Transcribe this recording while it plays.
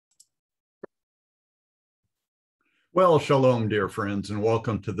Well, shalom, dear friends, and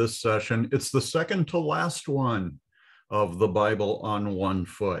welcome to this session. It's the second to last one of the Bible on one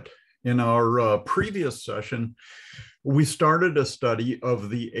foot. In our previous session, we started a study of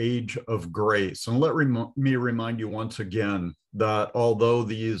the age of grace. And me remind you once again that although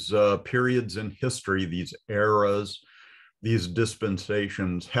these periods in history, these eras, these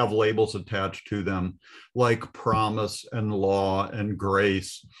dispensations have labels attached to them like promise and law and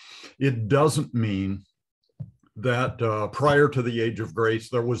grace, it doesn't mean that prior to the age of grace,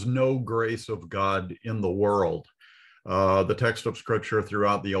 there was no grace of God in the world. The text of scripture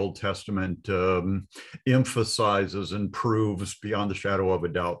throughout the Old Testament emphasizes and proves beyond the shadow of a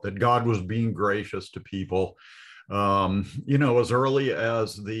doubt that God was being gracious to people. As early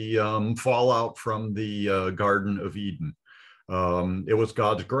as the fallout from the Garden of Eden. It was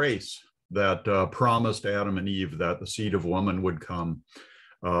God's grace that promised Adam and Eve that the seed of woman would come,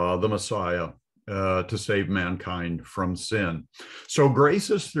 the Messiah, to save mankind from sin. So grace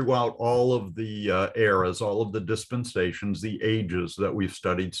is throughout all of the eras, all of the dispensations, the ages that we've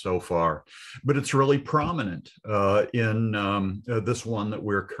studied so far. But it's really prominent in this one that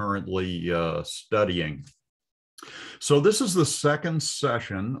we're currently studying. So this is the second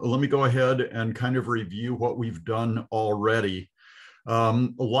session. Let me go ahead and kind of review what we've done already.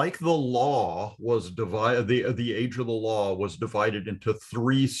 Like the law was divided, the age of the law was divided into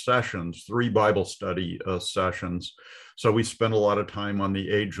three sessions, three Bible study sessions. So we spent a lot of time on the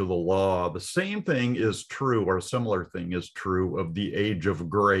age of the law. The same thing is true, or a similar thing is true of the age of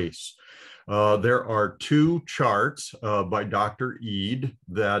grace. There are two charts by Dr. Eade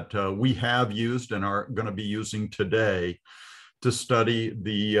that we have used and are going to be using today to study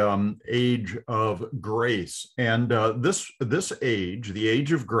the age of grace. And this age, the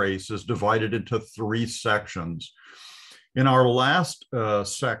age of grace, is divided into three sections. In our last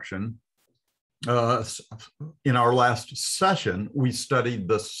session, we studied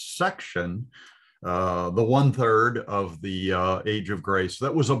the section, the 1/3 of the age of grace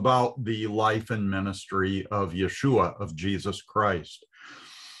that was about the life and ministry of Yeshua, of Jesus Christ.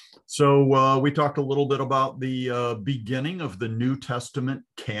 So we talked a little bit about the beginning of the New Testament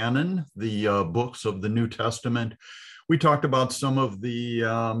canon, the books of the New Testament. We talked about some of the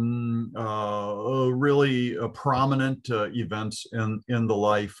really prominent events in the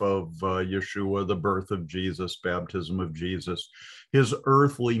life of Yeshua, the birth of Jesus, baptism of Jesus, his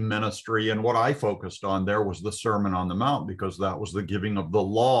earthly ministry. And what I focused on there was the Sermon on the Mount, because that was the giving of the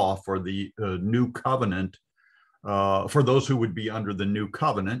law for the new covenant, for those who would be under the new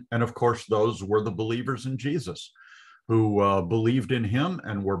covenant. And of course, those were the believers in Jesus who believed in him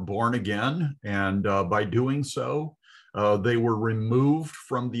and were born again. And by doing so, they were removed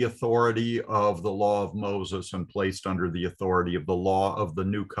from the authority of the law of Moses and placed under the authority of the law of the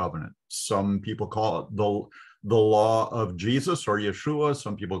new covenant. Some people call it the law of Jesus or Yeshua.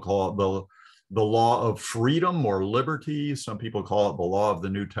 Some people call it the law of freedom or liberty. Some people call it the law of the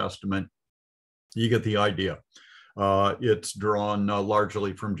New Testament. You get the idea. It's drawn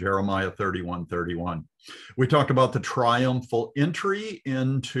largely from Jeremiah 31:31. We talked about the triumphal entry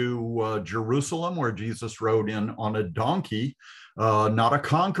into Jerusalem, where Jesus rode in on a donkey, not a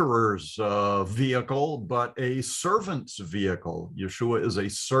conqueror's vehicle, but a servant's vehicle. Yeshua is a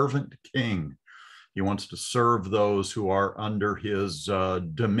servant king. He wants to serve those who are under his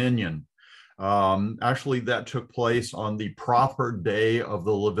dominion. Actually, that took place on the proper day of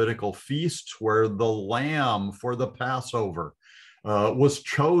the Levitical feasts, where the lamb for the Passover was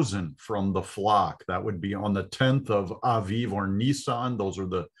chosen from the flock. That would be on the 10th of Aviv or Nisan. Those are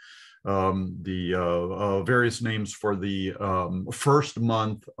the various names for the first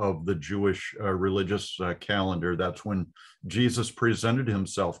month of the Jewish religious calendar. That's when Jesus presented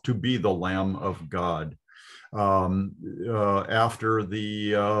himself to be the Lamb of God. After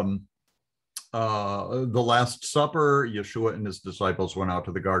the Last Supper, Yeshua and his disciples went out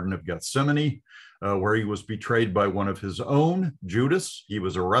to the Garden of Gethsemane, where he was betrayed by one of his own, Judas. He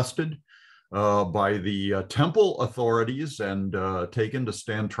was arrested by the temple authorities and taken to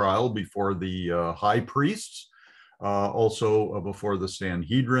stand trial before the high priests, also before the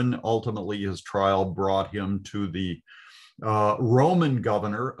Sanhedrin. Ultimately, his trial brought him to the Roman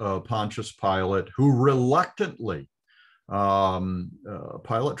governor, Pontius Pilate, who reluctantly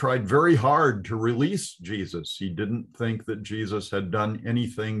Pilate tried very hard to release Jesus. He didn't think that Jesus had done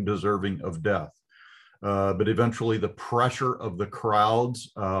anything deserving of death. But eventually the pressure of the crowds,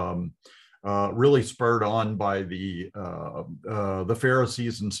 really spurred on by the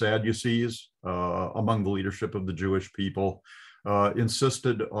Pharisees and Sadducees among the leadership of the Jewish people,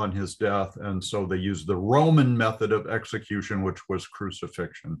 insisted on his death, and so they used the Roman method of execution, which was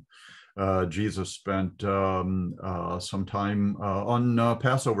crucifixion. Jesus spent some time on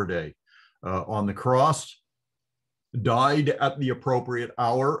Passover Day on the cross, died at the appropriate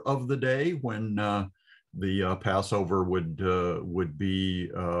hour of the day when the Passover would be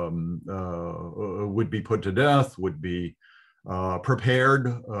put to death, would be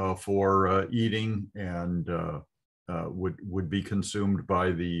prepared for eating, and would be consumed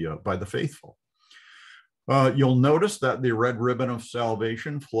by the faithful. You'll notice that the red ribbon of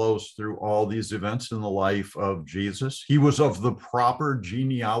salvation flows through all these events in the life of Jesus. He was of the proper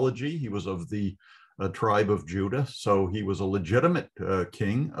genealogy. He was of the tribe of Judah, so he was a legitimate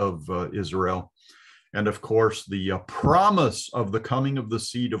king of Israel. And of course, the promise of the coming of the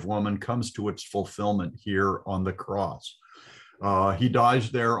seed of woman comes to its fulfillment here on the cross. He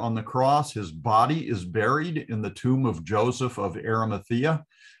dies there on the cross. His body is buried in the tomb of Joseph of Arimathea.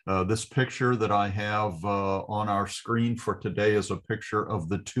 This picture that I have on our screen for today is a picture of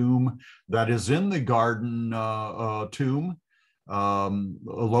the tomb that is in the Garden Tomb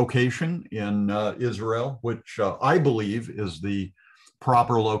location in Israel, which I believe is the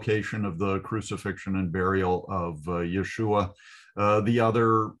proper location of the crucifixion and burial of Yeshua. The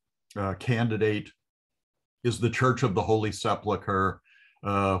other candidate is the Church of the Holy Sepulchre,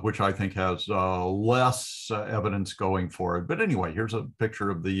 which I think has less evidence going for it. But anyway, here's a picture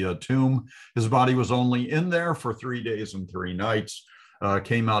of the tomb. His body was only in there for 3 days and 3 nights,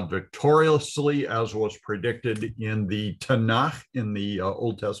 came out victoriously, as was predicted in the Tanakh, in the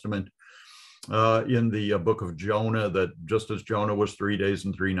Old Testament, in the book of Jonah, that just as Jonah was 3 days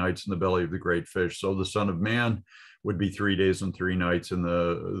and 3 nights in the belly of the great fish, so the Son of Man would be 3 days and 3 nights in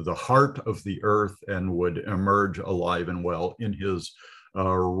the heart of the earth, and would emerge alive and well in his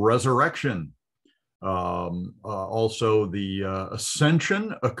resurrection. Also, the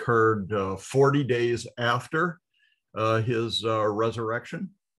ascension occurred 40 days after his resurrection.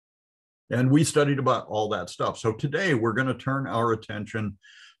 And we studied about all that stuff. So today we're going to turn our attention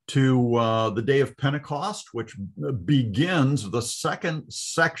to the day of Pentecost, which begins the second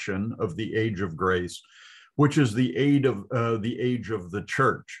section of the Age of Grace, which is the age of the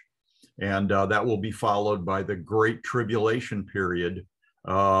church. And that will be followed by the Great Tribulation period.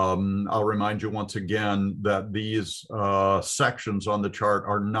 I'll remind you once again that these sections on the chart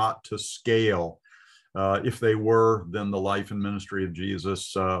are not to scale. If they were, then the life and ministry of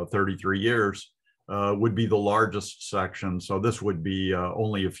Jesus, 33 years, would be the largest section. So this would be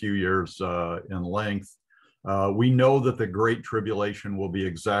only a few years in length. We know that the Great Tribulation will be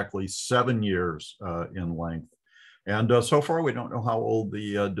exactly 7 years in length. And so far, we don't know how old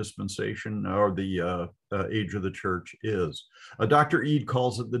the dispensation or the age of the church is. Dr. Eade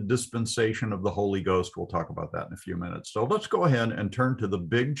calls it the dispensation of the Holy Ghost. We'll talk about that in a few minutes. So let's go ahead and turn to the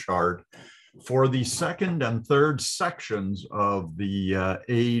big chart for the second and third sections of the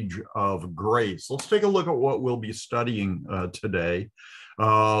Age of Grace. Let's take a look at what we'll be studying today.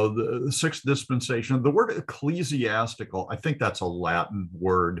 The sixth dispensation, the word ecclesiastical, I think that's a Latin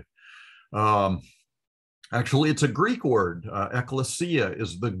word. Actually, it's a Greek word. Ecclesia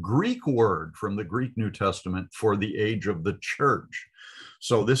is the Greek word from the Greek New Testament for the age of the church.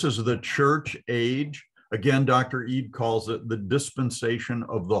 So this is the church age. Again, Dr. Eade calls it the dispensation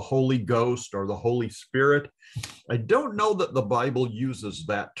of the Holy Ghost or the Holy Spirit. I don't know that the Bible uses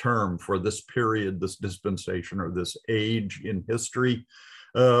that term for this period, this dispensation, or this age in history,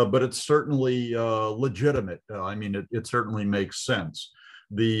 but it's certainly legitimate. I mean, it certainly makes sense.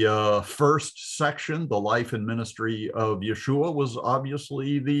 The first section, the life and ministry of Yeshua, was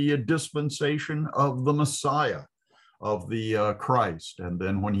obviously the dispensation of the Messiah, of the Christ. And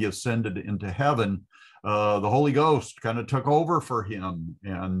then when he ascended into heaven, the Holy Ghost kind of took over for him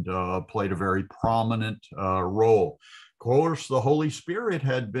and played a very prominent role. Of course, the Holy Spirit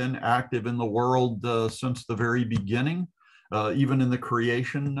had been active in the world since the very beginning. Even in the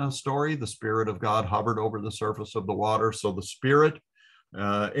creation story, the Spirit of God hovered over the surface of the water. So the Spirit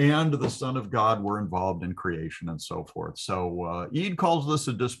and the Son of God were involved in creation and so forth. So Eade calls this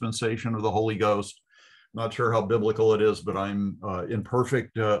a dispensation of the Holy Ghost. Not sure how biblical it is, but I'm in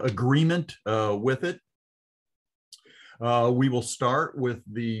perfect agreement with it. We will start with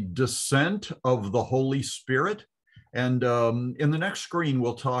the descent of the Holy Spirit. And in the next screen,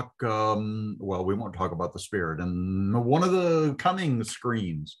 we'll talk, well, we won't talk about the Spirit. And one of the coming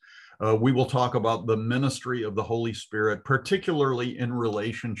screens, we will talk about the ministry of the Holy Spirit, particularly in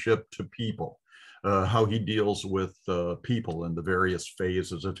relationship to people, how he deals with people in the various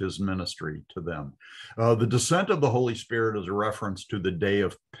phases of his ministry to them. The descent of the Holy Spirit is a reference to the day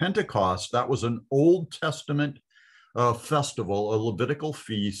of Pentecost. That was an Old Testament festival, a Levitical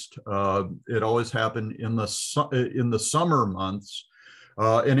feast. It always happened in the summer months,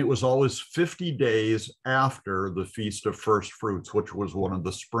 and it was always 50 days after the Feast of First Fruits, which was one of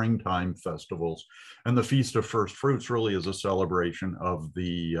the springtime festivals. And the Feast of First Fruits really is a celebration of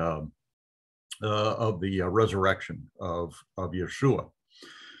the resurrection of Yeshua.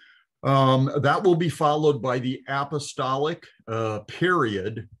 That will be followed by the apostolic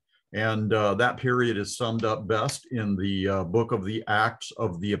period, and that period is summed up best in the book of the Acts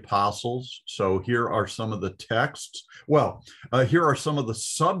of the Apostles. So here are some of the texts. Well, here are some of the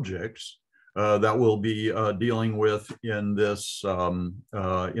subjects that we'll be dealing with in this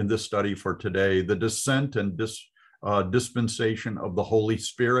study for today: the descent and dispensation of the Holy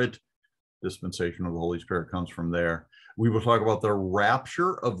Spirit. Dispensation of the Holy Spirit comes from there. We will talk about the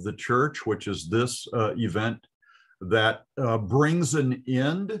rapture of the church, which is this event that brings an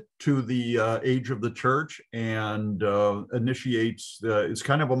end to the age of the church and initiates, it's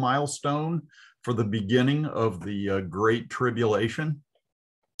kind of a milestone for the beginning of the Great Tribulation.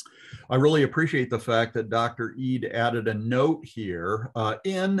 I really appreciate the fact that Dr. Eid added a note here.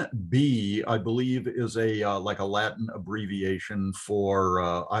 NB, I believe, is a like a Latin abbreviation for,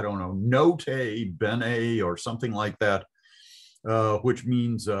 I don't know, note bene or something like that, which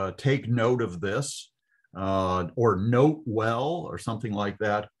means take note of this or note well or something like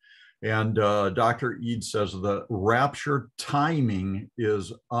that. And Dr. Eid says the rapture timing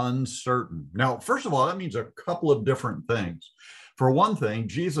is uncertain. Now, first of all, that means a couple of different things. For one thing,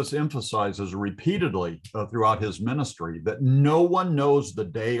 Jesus emphasizes repeatedly throughout his ministry that no one knows the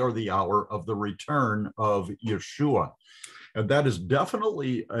day or the hour of the return of Yeshua. And that is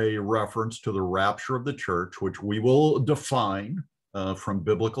definitely a reference to the rapture of the church, which we will define from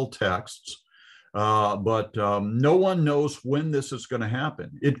biblical texts. But no one knows when this is going to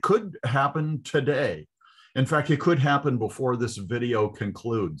happen. It could happen today. In fact, it could happen before this video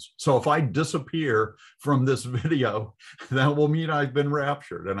concludes. So if I disappear from this video, that will mean I've been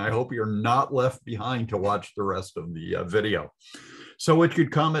raptured. And I hope you're not left behind to watch the rest of the video. So it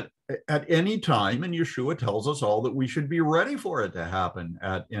could come at any time, and Yeshua tells us all that we should be ready for it to happen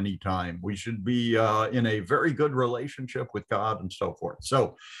at any time. We should be in a very good relationship with God and so forth.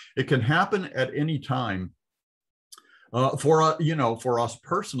 So it can happen at any time for us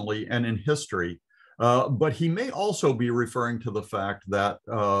personally and in history. But he may also be referring to the fact that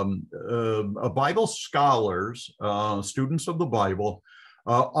Bible scholars, students of the Bible,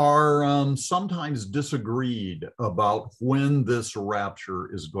 are sometimes disagreed about when this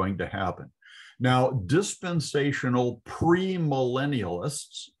rapture is going to happen. Now, dispensational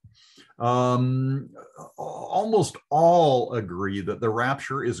premillennialists almost all agree that the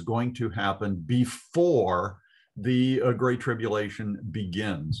rapture is going to happen before the Great Tribulation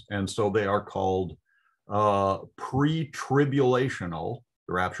begins. And so they are called pre-tribulational.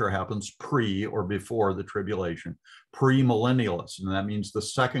 The rapture happens pre or before the tribulation, premillennialists. And that means the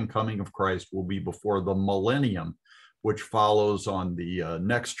second coming of Christ will be before the millennium, which follows on the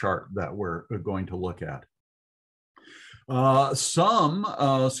next chart that we're going to look at. Some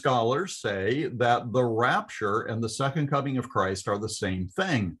scholars say that the rapture and the second coming of Christ are the same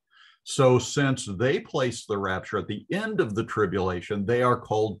thing. So since they place the rapture at the end of the tribulation, they are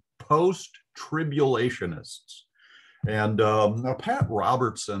called post-tribulationists. And Pat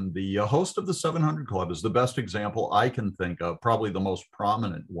Robertson, the host of the 700 Club, is the best example I can think of, probably the most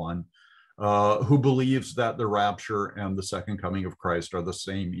prominent one, who believes that the rapture and the second coming of Christ are the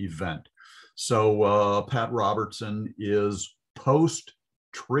same event. So Pat Robertson is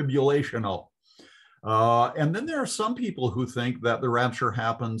post-tribulational. And then there are some people who think that the rapture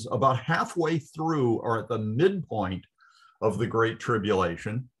happens about halfway through or at the midpoint of the Great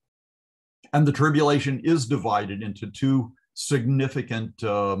Tribulation. And the tribulation is divided into two significant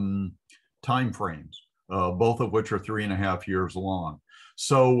time frames, both of which are 3.5 years long.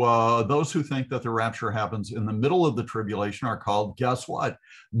 So those who think that the rapture happens in the middle of the tribulation are called, guess what?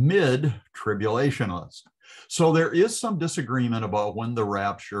 Mid-tribulationists. So there is some disagreement about when the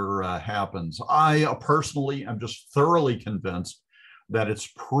rapture happens. I personally am just thoroughly convinced that it's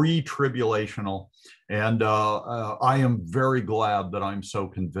pre-tribulational. And I am very glad that I'm so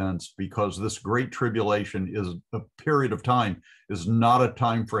convinced, because this Great Tribulation is a period of time, is not a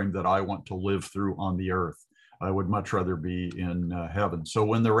time frame that I want to live through on the earth. I would much rather be in heaven. So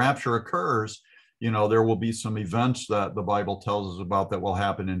when the rapture occurs, there will be some events that the Bible tells us about that will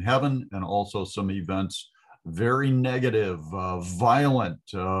happen in heaven, and also some events, very negative, violent,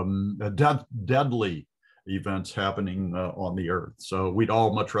 deadly events happening on the earth. So we'd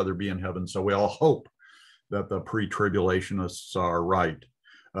all much rather be in heaven. So we all hope that the pre-tribulationists are right.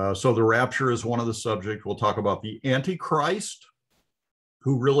 So the rapture is one of the subjects. We'll talk about the Antichrist,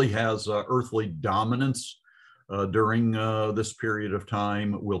 who really has earthly dominance during this period of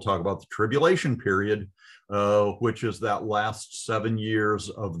time. We'll talk about the tribulation period, which is that last 7 years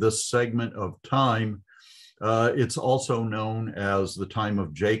of this segment of time. It's also known as the time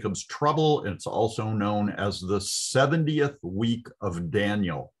of Jacob's trouble. It's also known as the 70th week of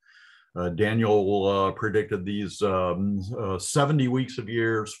Daniel. Daniel predicted these 70 weeks of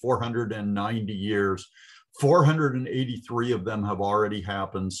years, 490 years. 483 of them have already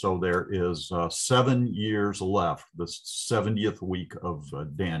happened, so there is 7 years left, the 70th week of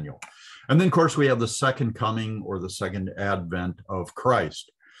Daniel. And then, of course, we have the second coming or the second advent of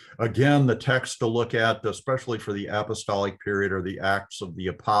Christ. Again, the text to look at, especially for the apostolic period, are the Acts of the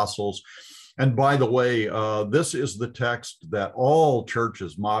Apostles. And by the way, this is the text that all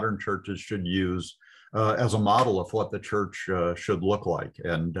churches, modern churches, should use as a model of what the church should look like.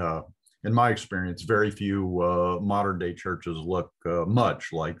 And in my experience, very few modern day churches look much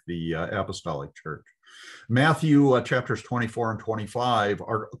like the apostolic church. Matthew chapters 24 and 25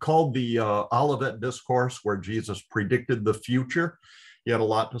 are called the Olivet Discourse, where Jesus predicted the future. He had a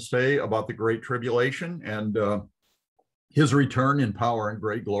lot to say about the Great Tribulation and his return in power and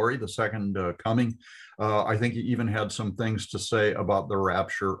great glory, the second coming. I think he even had some things to say about the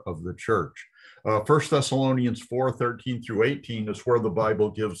rapture of the church. 1 Thessalonians 4:13 through 18 is where the Bible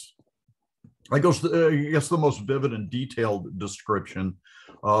gives, I guess, the most vivid and detailed description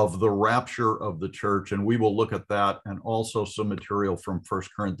of the rapture of the church. And we will look at that and also some material from 1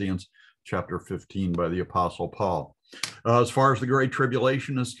 Corinthians chapter 15 by the Apostle Paul. As far as the Great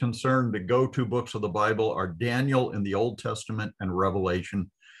Tribulation is concerned, the go-to books of the Bible are Daniel in the Old Testament and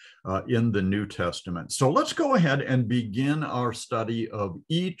Revelation in the New Testament. So let's go ahead and begin our study of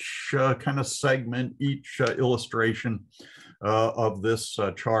each kind of segment, each illustration of this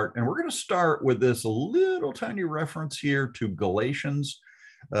chart. And we're going to start with this little tiny reference here to Galatians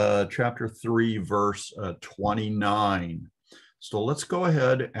chapter 3, verse 29. So let's go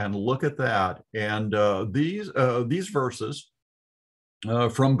ahead and look at that. And these verses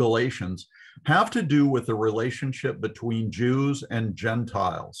from Galatians have to do with the relationship between Jews and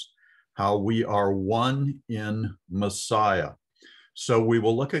Gentiles, how we are one in Messiah. So we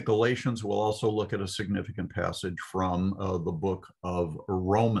will look at Galatians. We'll also look at a significant passage from the book of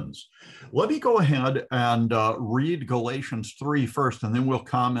Romans. Let me go ahead and read Galatians 3 first, and then we'll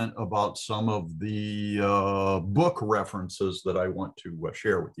comment about some of the book references that I want to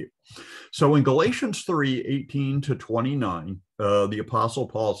share with you. So in Galatians 3:18 to 29, the Apostle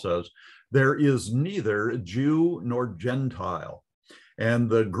Paul says, "There is neither Jew nor Gentile." And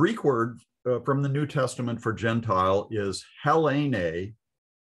the Greek word from the New Testament for Gentile is Hellene,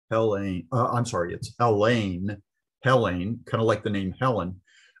 it's Hellene, kind of like the name Helen,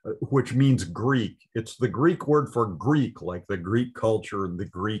 which means Greek. It's the Greek word for Greek, like the Greek culture, the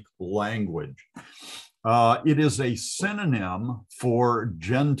Greek language. It is a synonym for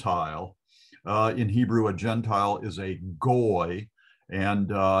Gentile. In Hebrew, a Gentile is a goy,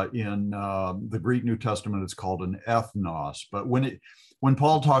 and in the Greek New Testament, it's called an ethnos. But when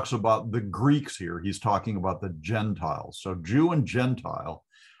Paul talks about the Greeks here, he's talking about the Gentiles. So Jew and Gentile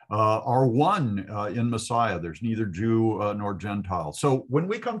are one in Messiah. There's neither Jew nor Gentile. So when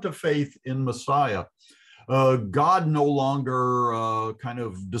we come to faith in Messiah, God no longer kind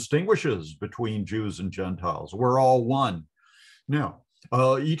of distinguishes between Jews and Gentiles. We're all one. Now,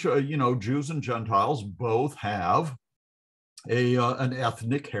 Jews and Gentiles both have an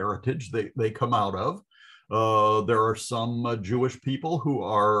ethnic heritage they come out of. There are some Jewish people who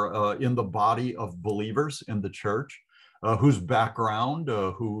are in the body of believers in the church, whose background,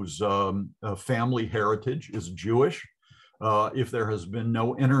 whose family heritage is Jewish. If there has been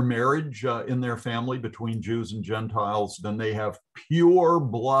no intermarriage in their family between Jews and Gentiles, then they have pure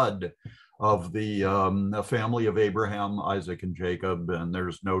blood of the family of Abraham, Isaac, and Jacob, and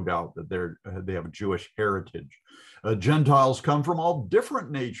there's no doubt that they have a Jewish heritage. Gentiles come from all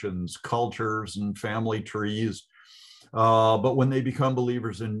different nations, cultures, and family trees, but when they become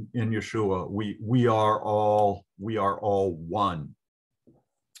believers in Yeshua, we are all one.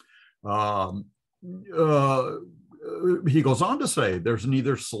 He goes on to say, "There's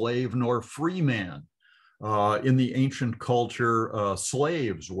neither slave nor free man." In the ancient culture,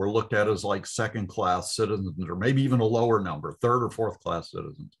 slaves were looked at as like second-class citizens, or maybe even a lower number, third or fourth-class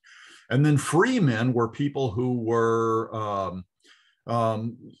citizens. And then free men were people who were,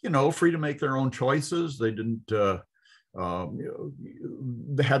 free to make their own choices. They didn't, they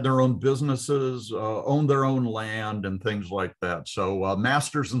had their own businesses, owned their own land, and things like that. So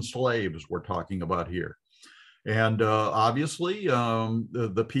masters and slaves we're talking about here. And obviously,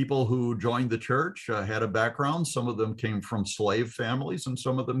 the people who joined the church had a background. Some of them came from slave families, and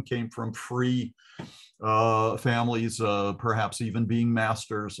some of them came from free families, perhaps even being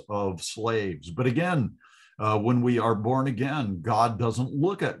masters of slaves. But again, when we are born again, God doesn't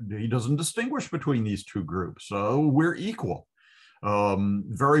he doesn't distinguish between these two groups. So we're equal.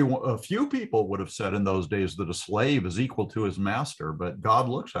 Very few people would have said in those days that a slave is equal to his master, but God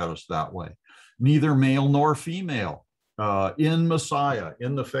looks at us that way. Neither male nor female in Messiah,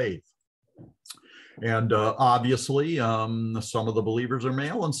 in the faith. And obviously, some of the believers are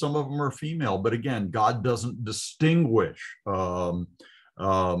male and some of them are female. But again, God doesn't distinguish.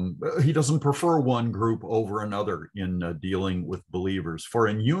 He doesn't prefer one group over another in dealing with believers. For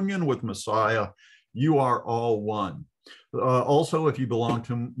in union with Messiah, you are all one. Also, if you belong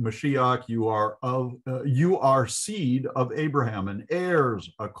to Mashiach, you are seed of Abraham and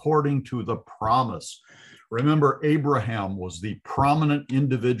heirs according to the promise. Remember, Abraham was the prominent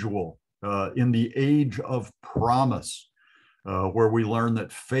individual in the age of promise, where we learn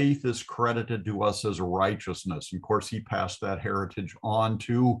that faith is credited to us as righteousness. And of course, he passed that heritage on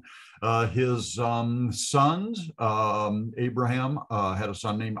to his sons. Abraham had a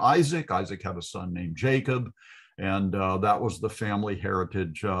son named Isaac. Isaac had a son named Jacob. And that was the family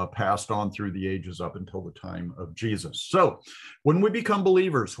heritage passed on through the ages up until the time of Jesus. So when we become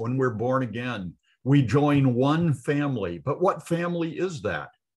believers, when we're born again, we join one family. But what family is that?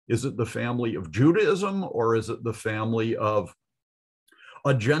 Is it the family of Judaism, or is it the family of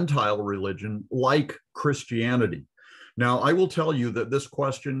a Gentile religion like Christianity? Now, I will tell you that this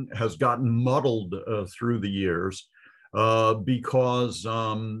question has gotten muddled through the years. Because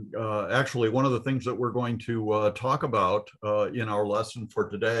actually one of the things that we're going to talk about in our lesson for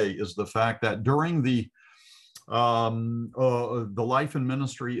today is the fact that during the life and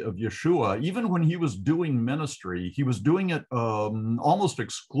ministry of Yeshua, even when he was doing ministry, he was doing it almost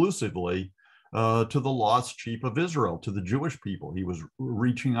exclusively to the lost sheep of Israel, to the Jewish people. He was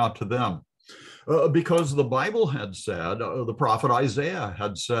reaching out to them. Because the Bible had said, the prophet Isaiah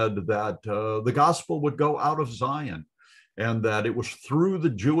had said that the gospel would go out of Zion, and that it was through the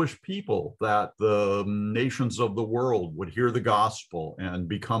Jewish people that the nations of the world would hear the gospel and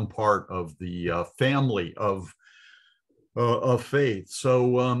become part of the family of faith.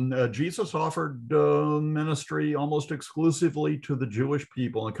 So Jesus offered ministry almost exclusively to the Jewish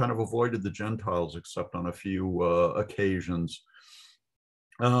people and kind of avoided the Gentiles, except on a few occasions.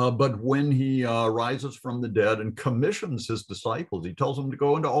 But when he rises from the dead and commissions his disciples, he tells them to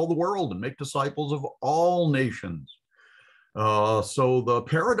go into all the world and make disciples of all nations. So the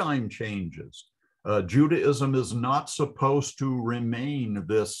paradigm changes. Judaism is not supposed to remain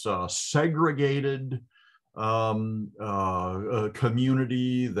this segregated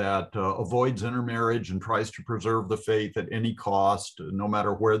community that avoids intermarriage and tries to preserve the faith at any cost, no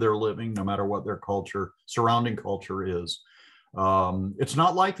matter where they're living, no matter what their surrounding culture is. It's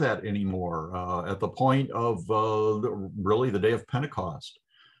not like that anymore. At the point of really the day of Pentecost,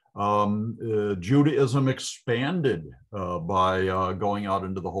 Judaism expanded by going out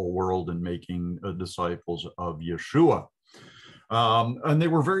into the whole world and making disciples of Yeshua. And they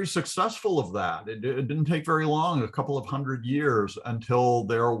were very successful of that. It didn't take very long, a couple of 100 years, until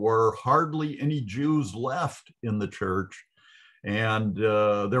there were hardly any Jews left in the church. And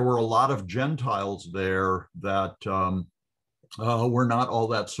there were a lot of Gentiles there that were not all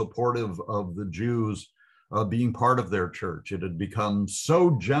that supportive of the Jews being part of their church. It had become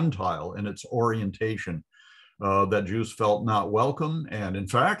so Gentile in its orientation that Jews felt not welcome. And in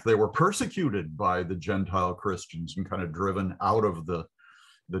fact, they were persecuted by the Gentile Christians and kind of driven out of the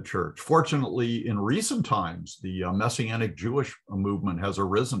church. Fortunately, in recent times, the Messianic Jewish movement has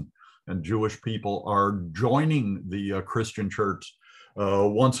arisen, and Jewish people are joining the Christian church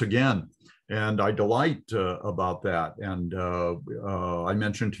once again. And I delight about that. And I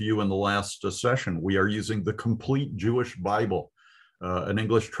mentioned to you in the last session, we are using the Complete Jewish Bible, an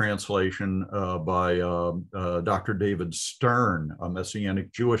English translation by Dr. David Stern, a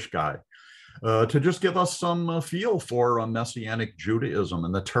Messianic Jewish guy, to just give us some feel for Messianic Judaism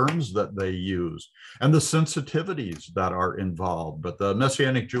and the terms that they use and the sensitivities that are involved. But the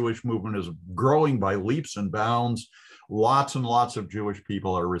Messianic Jewish movement is growing by leaps and bounds. Lots and lots of Jewish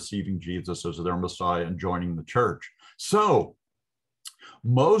people are receiving Jesus as their Messiah and joining the church. So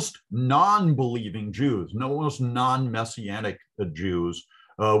most non-believing Jews, most non-Messianic Jews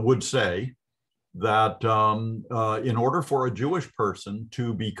would say that in order for a Jewish person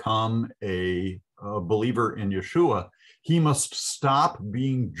to become a believer in Yeshua, he must stop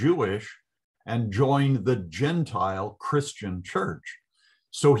being Jewish and join the Gentile Christian church.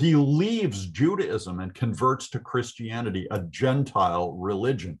 So he leaves Judaism and converts to Christianity, a Gentile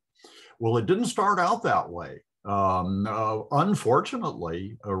religion. Well, it didn't start out that way.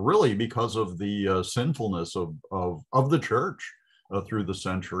 Unfortunately, really because of the sinfulness of the church through the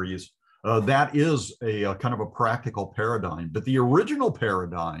centuries, that is a kind of a practical paradigm. But the original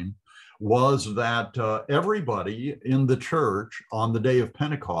paradigm was that everybody in the church on the day of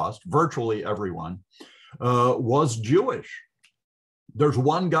Pentecost, virtually everyone, was Jewish. There's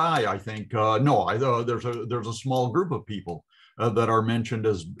one guy, I think, there's a small group of people that are mentioned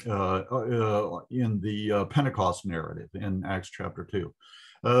as in the Pentecost narrative in Acts chapter 2.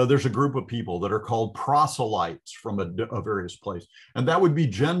 There's a group of people that are called proselytes from a various place, and that would be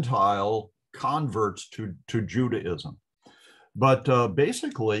Gentile converts to Judaism. But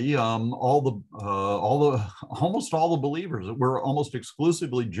basically, almost all the believers were almost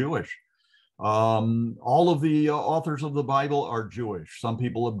exclusively Jewish. All of the authors of the Bible are Jewish. Some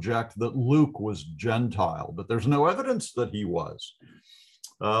people object that Luke was Gentile, but there's no evidence that he was.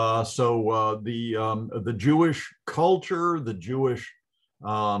 So the Jewish culture, the Jewish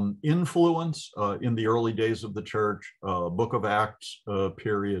influence in the early days of the church, Book of Acts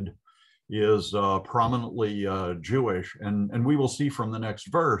period, is prominently Jewish. And we will see from the next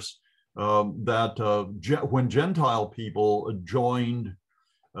verse that when Gentile people joined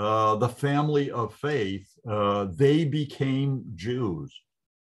the family of faith, they became Jews.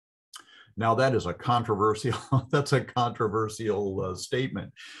 Now that is a controversial, that's a controversial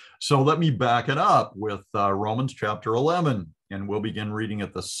statement. So let me back it up with Romans chapter 11, and we'll begin reading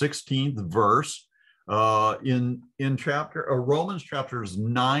at the 16th verse. In Romans chapters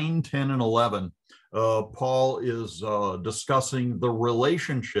 9, 10, and 11, Paul is discussing the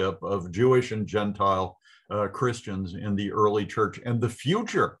relationship of Jewish and Gentile Christians in the early church and the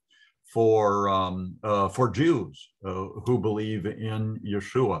future for Jews who believe in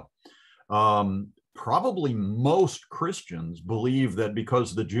Yeshua. Probably most Christians believe that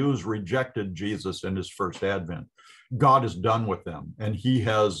because the Jews rejected Jesus in his first advent, God is done with them, and he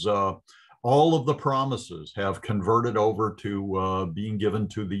has all of the promises have converted over to being given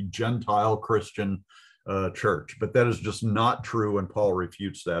to the Gentile Christian church. But that is just not true, and Paul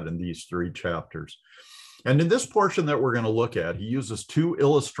refutes that in these 3 chapters. And in this portion that we're going to look at, he uses 2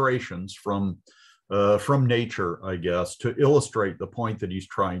 illustrations from nature, I guess, to illustrate the point that he's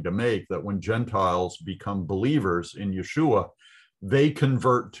trying to make, that when Gentiles become believers in Yeshua, they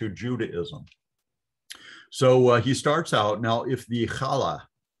convert to Judaism. So he starts out, now if the challah,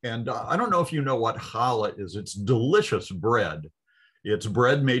 and I don't know if you know what challah is, it's delicious bread. It's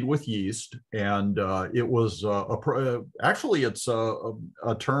bread made with yeast, and it was actually it's a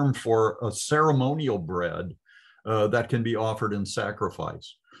term for a ceremonial bread that can be offered in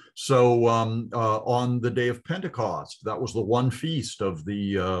sacrifice. So on the day of Pentecost, that was the one feast of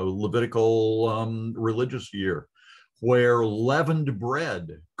the Levitical religious year, where leavened bread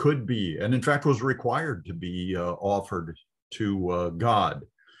could be, and in fact was required to be offered to God.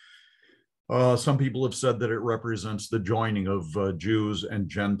 Some people have said that it represents the joining of Jews and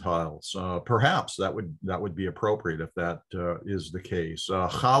Gentiles. Perhaps that would be appropriate if that is the case.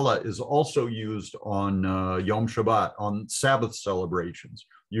 Challah is also used on Yom Shabbat, on Sabbath celebrations,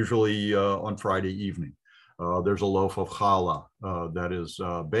 usually on Friday evening. There's a loaf of challah that is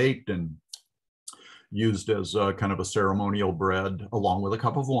baked and used as kind of a ceremonial bread, along with a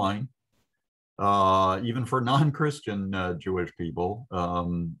cup of wine. Even for non-Christian Jewish people,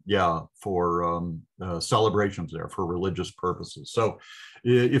 for celebrations there, for religious purposes. So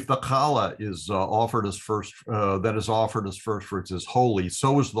if the challah is offered as first, that is offered as first fruits is holy,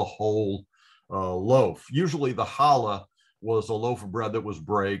 so is the whole loaf. Usually the challah was a loaf of bread that was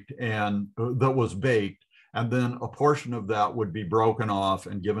baked, and then a portion of that would be broken off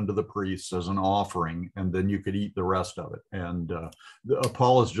and given to the priests as an offering, and then you could eat the rest of it. And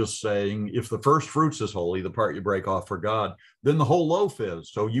Paul is just saying, if the first fruits is holy, the part you break off for God, then the whole loaf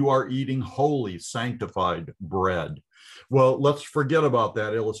is. So you are eating holy, sanctified bread. Well, let's forget about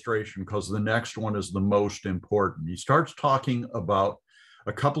that illustration, because the next one is the most important. He starts talking about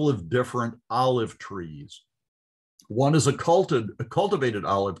a couple of different olive trees. One is a cultivated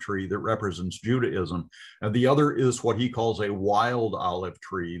olive tree that represents Judaism, and the other is what he calls a wild olive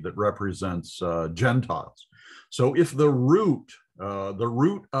tree that represents Gentiles. So if the root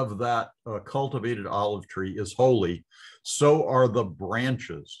of that cultivated olive tree is holy, so are the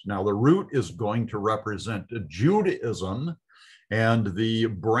branches. Now, the root is going to represent Judaism, and the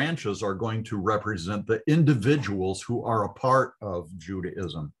branches are going to represent the individuals who are a part of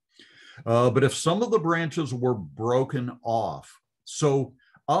Judaism. But if some of the branches were broken off, so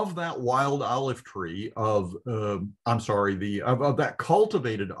of that wild olive tree of that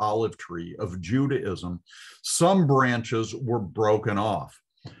cultivated olive tree of Judaism, some branches were broken off.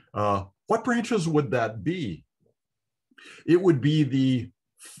 What branches would that be? It would be the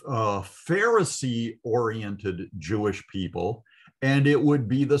Pharisee-oriented Jewish people, and it would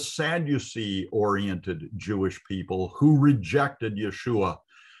be the Sadducee-oriented Jewish people who rejected Yeshua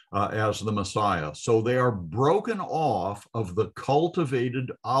as the Messiah. So they are broken off of the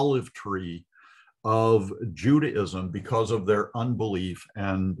cultivated olive tree of Judaism because of their unbelief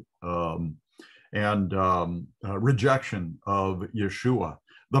and rejection of Yeshua.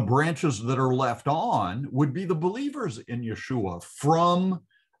 The branches that are left on would be the believers in Yeshua from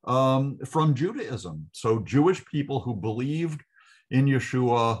Judaism. So Jewish people who believed in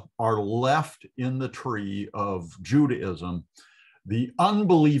Yeshua are left in the tree of Judaism. The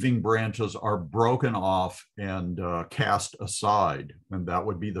unbelieving branches are broken off and cast aside, and that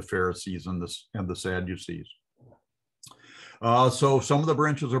would be the Pharisees and the Sadducees. So some of the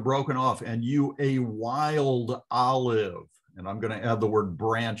branches are broken off, and you, a wild olive, and I'm going to add the word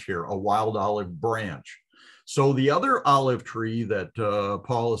branch here, a wild olive branch. So the other olive tree that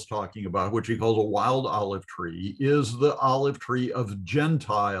Paul is talking about, which he calls a wild olive tree, is the olive tree of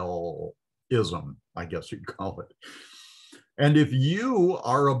Gentileism, I guess you'd call it. And if you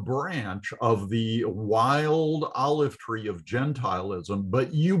are a branch of the wild olive tree of Gentilism,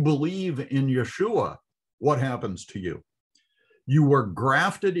 but you believe in Yeshua, what happens to you? You were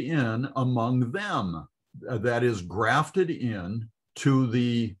grafted in among them. That is, grafted in to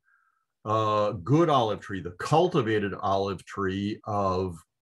the good olive tree, the cultivated olive tree of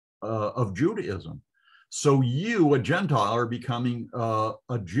Judaism. So you, a Gentile, are becoming a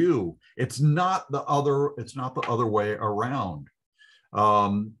Jew. It's not the other way around.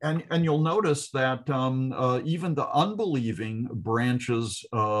 And you'll notice that even the unbelieving branches,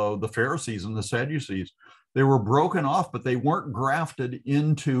 the Pharisees and the Sadducees, they were broken off, but they weren't grafted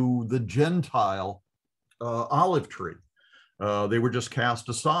into the Gentile olive tree. They were just cast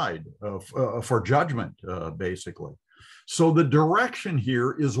aside for judgment, basically. So the direction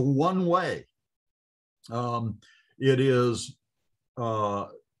here is one way. It is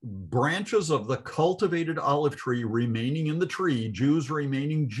branches of the cultivated olive tree remaining in the tree, Jews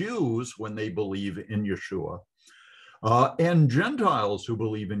remaining Jews when they believe in Yeshua, and Gentiles who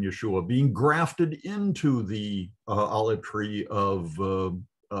believe in Yeshua being grafted into the olive tree of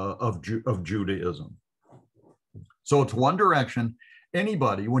Judaism. So it's one direction.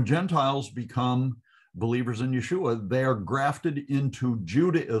 Anybody, when Gentiles become believers in Yeshua, they are grafted into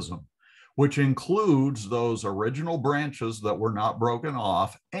Judaism, which includes those original branches that were not broken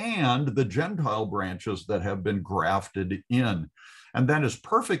off and the Gentile branches that have been grafted in. And that is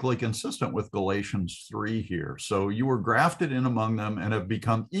perfectly consistent with Galatians 3 here. So you were grafted in among them and have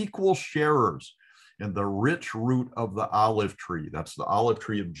become equal sharers in the rich root of the olive tree. That's the olive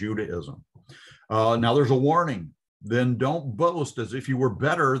tree of Judaism. Now there's a warning. Then don't boast as if you were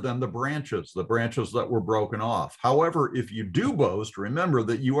better than the branches that were broken off. However, if you do boast, remember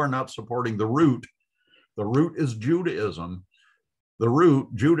that you are not supporting the root. The root is Judaism. The root,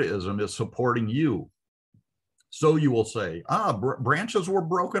 Judaism, is supporting you. So you will say, branches were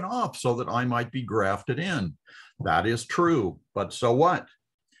broken off so that I might be grafted in. That is true, but so what?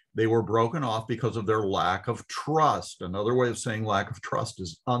 They were broken off because of their lack of trust. Another way of saying lack of trust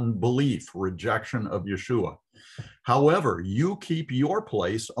is unbelief, rejection of Yeshua. However, you keep your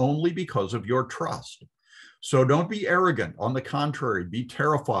place only because of your trust. So don't be arrogant. On the contrary, be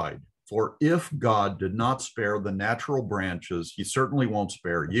terrified. For if God did not spare the natural branches, he certainly won't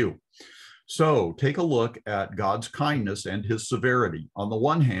spare you. So take a look at God's kindness and his severity. On the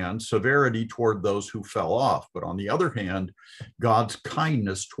one hand, severity toward those who fell off, but on the other hand, God's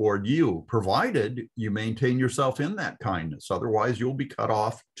kindness toward you, provided you maintain yourself in that kindness. Otherwise, you'll be cut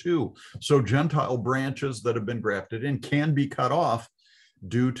off too. So Gentile branches that have been grafted in can be cut off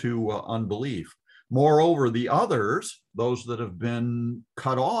due to unbelief. Moreover, the others, those that have been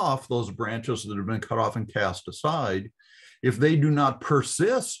cut off, those branches that have been cut off and cast aside, if they do not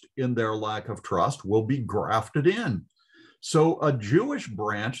persist in their lack of trust, will be grafted in. So a Jewish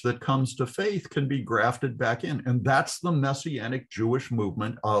branch that comes to faith can be grafted back in. And that's the Messianic Jewish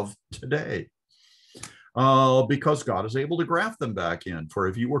movement of today. Because God is able to graft them back in. For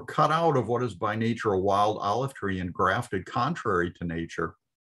if you were cut out of what is by nature a wild olive tree and grafted contrary to nature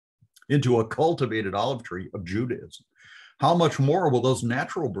into a cultivated olive tree of Judaism, how much more will those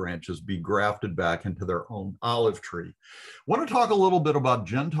natural branches be grafted back into their own olive tree? I want to talk a little bit about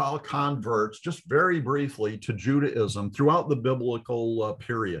Gentile converts, just very briefly, to Judaism throughout the biblical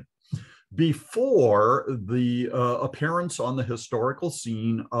period. before the appearance on the historical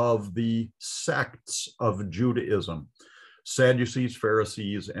scene of the sects of Judaism, Sadducees,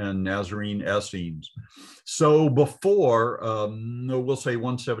 Pharisees, and Nazarene Essenes. So before, we'll say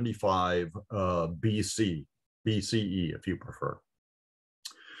 175 BC, BCE, if you prefer.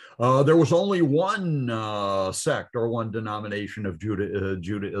 There was only one sect or one denomination of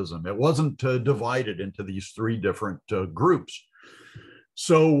Judaism. It wasn't divided into these three different groups.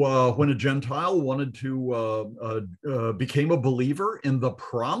 So when a Gentile wanted to became a believer in the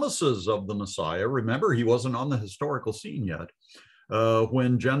promises of the Messiah, remember, he wasn't on the historical scene yet.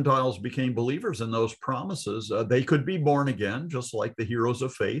 When Gentiles became believers in those promises, they could be born again, just like the heroes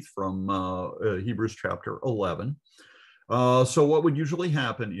of faith from Hebrews chapter 11. So what would usually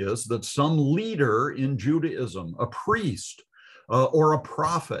happen is that some leader in Judaism, a priest or a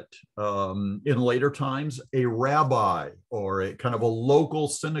prophet, in later times, a rabbi or a kind of a local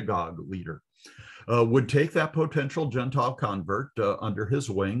synagogue leader, would take that potential Gentile convert under his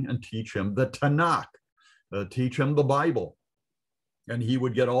wing and teach him the Tanakh, teach him the Bible. And he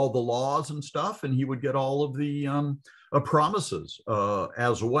would get all the laws and stuff, and he would get all of the promises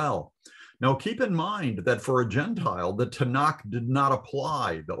as well. Now, keep in mind that for a Gentile, the Tanakh did not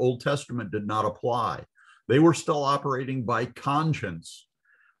apply. The Old Testament did not apply. They were still operating by conscience,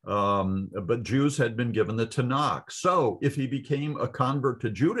 but Jews had been given the Tanakh. So if he became a convert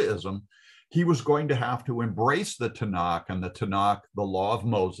to Judaism, he was going to have to embrace the Tanakh, and the Tanakh, the law of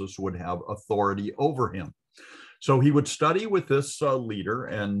Moses, would have authority over him. So he would study with this leader,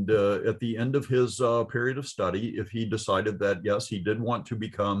 and at the end of his period of study, if he decided that, yes, he did want to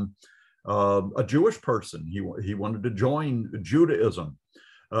become a Jewish person, he wanted to join Judaism,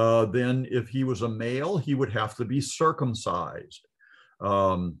 then if he was a male, he would have to be circumcised.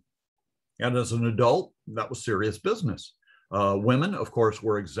 And as an adult, that was serious business. Women, of course,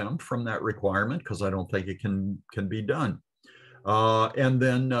 were exempt from that requirement because I don't think it can be done. And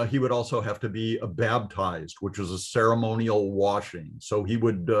then he would also have to be baptized, which was a ceremonial washing. So he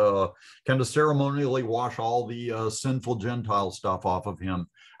would kind of ceremonially wash all the sinful Gentile stuff off of him.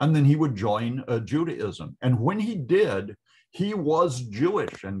 And then he would join Judaism. And when he did, he was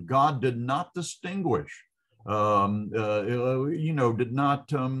Jewish, and God did not distinguish, didn't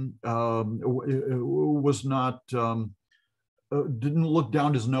look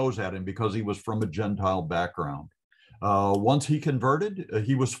down his nose at him because he was from a Gentile background. Once he converted,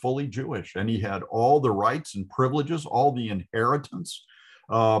 he was fully Jewish, and he had all the rights and privileges, all the inheritance,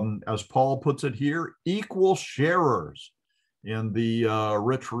 as Paul puts it here, equal sharers in the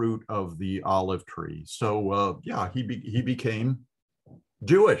rich root of the olive tree. So he became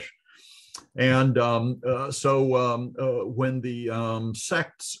Jewish. And when the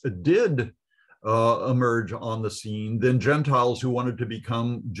sects did emerge on the scene, then Gentiles who wanted to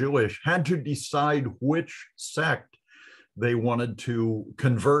become Jewish had to decide which sect they wanted to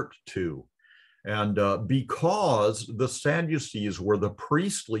convert to. And because the Sadducees were the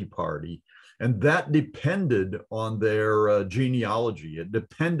priestly party, and that depended on their genealogy, it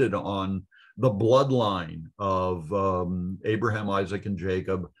depended on the bloodline of Abraham, Isaac, and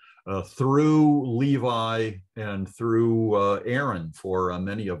Jacob, through Levi and through Aaron for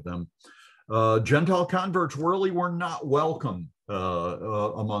many of them. Gentile converts really were not welcome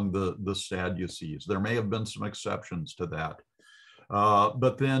among the Sadducees. There may have been some exceptions to that.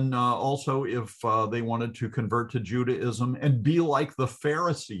 But then also if they wanted to convert to Judaism and be like the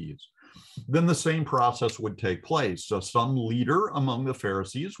Pharisees, then the same process would take place. So some leader among the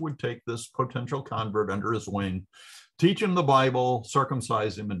Pharisees would take this potential convert under his wing, teach him the Bible,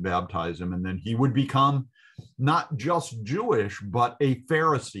 circumcise him, and baptize him, and then he would become not just Jewish, but a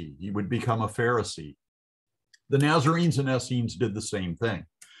Pharisee. He would become a Pharisee. The Nazarenes and Essenes did the same thing.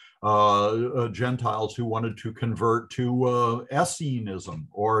 Gentiles who wanted to convert to Essenism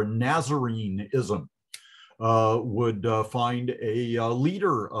or Nazarenism would find a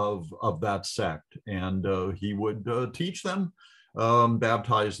leader of that sect, and he would teach them,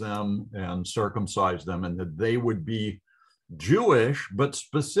 baptize them, and circumcise them, and that they would be Jewish, but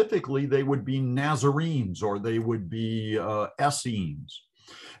specifically they would be Nazarenes or they would be Essenes.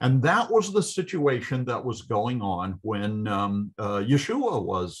 And that was the situation that was going on when Yeshua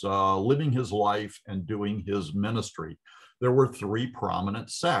was living his life and doing his ministry. There were three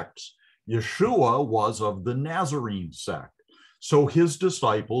prominent sects. Yeshua was of the Nazarene sect, so his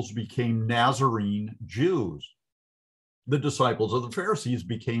disciples became Nazarene Jews. The disciples of the Pharisees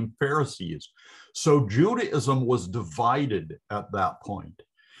became Pharisees. So Judaism was divided at that point.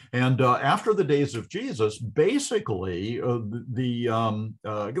 And after the days of Jesus, basically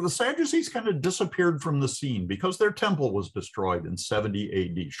the Sadducees kind of disappeared from the scene because their temple was destroyed in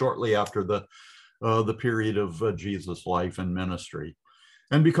 70 AD, shortly after the period of Jesus' life and ministry.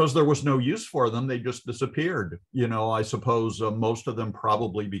 And because there was no use for them, they just disappeared. I suppose most of them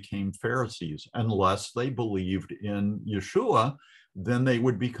probably became Pharisees unless they believed in Yeshua. Then they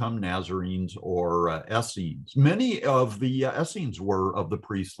would become Nazarenes or Essenes. Many of the Essenes were of the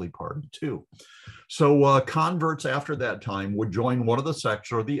priestly party too. So converts after that time would join one of the sects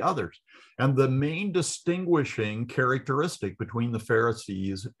or the others. And the main distinguishing characteristic between the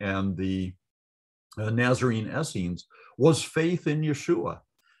Pharisees and the Nazarene Essenes was faith in Yeshua.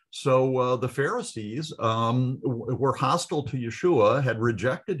 So the Pharisees were hostile to Yeshua, had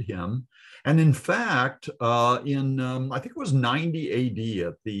rejected him. And in fact, I think it was 90 AD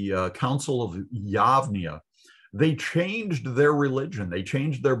at the Council of Yavnia, they changed their religion. They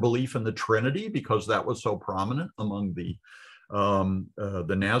changed their belief in the Trinity because that was so prominent among the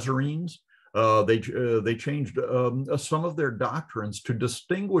Nazarenes. They changed some of their doctrines to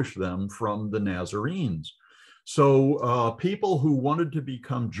distinguish them from the Nazarenes. So people who wanted to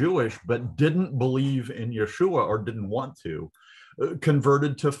become Jewish but didn't believe in Yeshua or didn't want to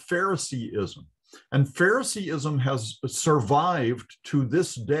converted to Phariseeism. And Phariseeism has survived to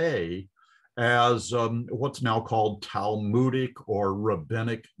this day as what's now called Talmudic or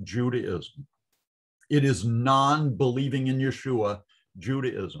Rabbinic Judaism. It is non-believing in Yeshua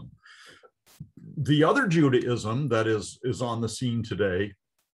Judaism. The other Judaism that is on the scene today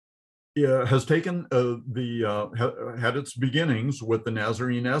has taken had its beginnings with the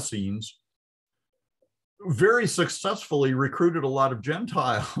Nazarene Essenes, very successfully recruited a lot of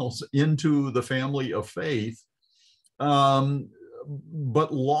Gentiles into the family of faith,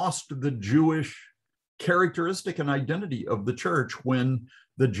 but lost the Jewish characteristic and identity of the church when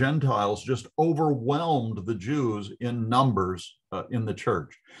the Gentiles just overwhelmed the Jews in numbers in the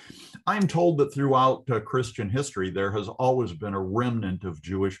church. I'm told that throughout Christian history, there has always been a remnant of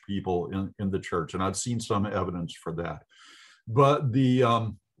Jewish people in the church, and I've seen some evidence for that. But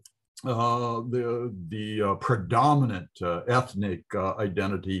the predominant ethnic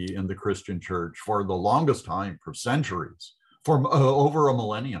identity in the Christian church for the longest time, for centuries, for over a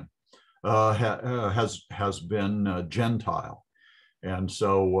millennium, has been Gentile. And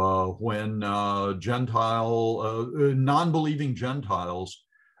so when non-believing Gentiles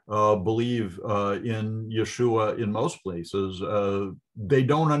believe in Yeshua in most places, they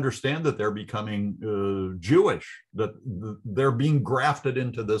don't understand that they're becoming Jewish, that they're being grafted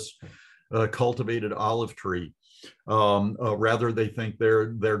into this cultivated olive tree. Rather, they think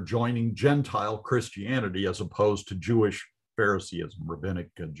they're joining Gentile Christianity as opposed to Jewish Phariseeism,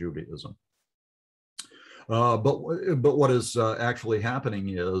 Rabbinic Judaism. But what is actually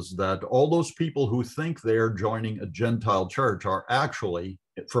happening is that all those people who think they're joining a Gentile church are actually,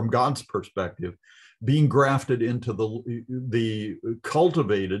 from God's perspective, being grafted into the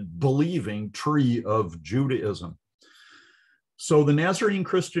cultivated, believing tree of Judaism. So the Nazarene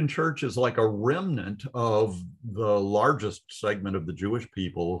Christian Church is like a remnant of the largest segment of the Jewish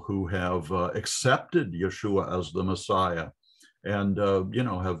people who have accepted Yeshua as the Messiah and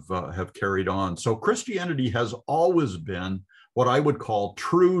have carried on. So Christianity has always been what I would call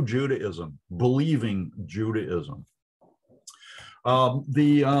true Judaism, believing Judaism. Let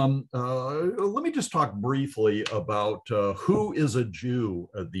me just talk briefly about who is a Jew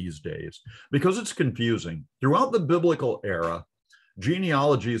these days, because it's confusing. Throughout the biblical era,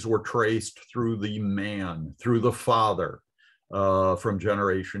 genealogies were traced through the man, through the father, from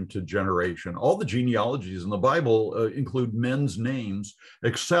generation to generation. All the genealogies in the Bible include men's names,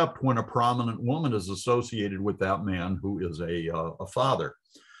 except when a prominent woman is associated with that man who is a father.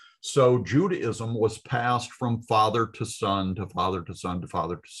 So Judaism was passed from father to son to father to son to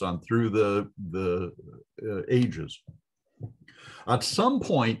father to son through the ages. At some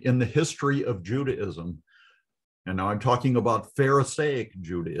point in the history of Judaism, and now I'm talking about Pharisaic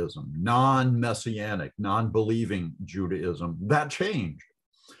Judaism, non-messianic, non-believing Judaism, that changed.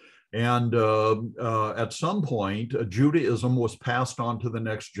 And at some point, Judaism was passed on to the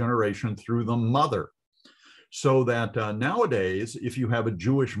next generation through the mother. So that nowadays, if you have a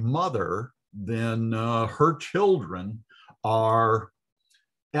Jewish mother, then her children are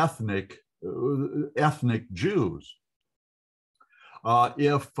ethnic Jews.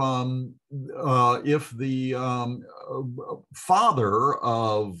 If the father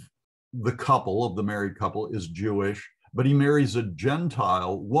of the couple, of the married couple, is Jewish, but he marries a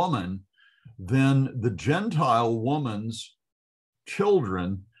Gentile woman, then the Gentile woman's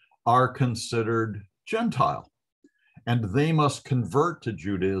children are considered Gentile. and they must convert to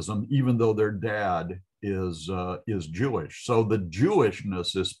Judaism, even though their dad is Jewish. So the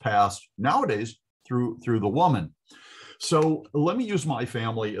Jewishness is passed nowadays through the woman. So let me use my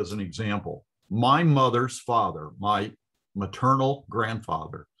family as an example. My mother's father, my maternal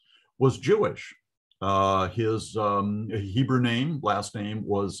grandfather, was Jewish. His Hebrew last name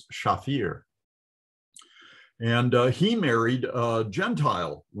was Shafir. And he married a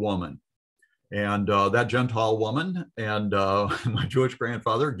Gentile woman. And that Gentile woman and my Jewish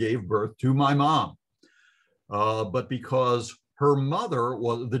grandfather gave birth to my mom. But because her mother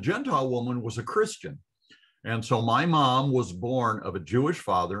the Gentile woman was a Christian. And so my mom was born of a Jewish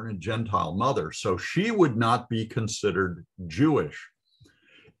father and a Gentile mother. So she would not be considered Jewish.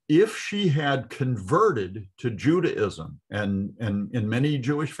 If she had converted to Judaism, and in many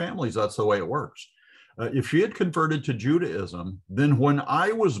Jewish families, that's the way it works. If she had converted to Judaism, then when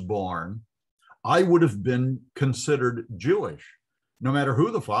I was born, I would have been considered Jewish, no matter who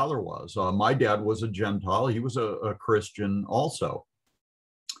the father was. My dad was a Gentile. He was a Christian also.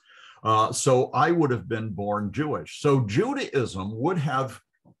 So I would have been born Jewish. So Judaism would have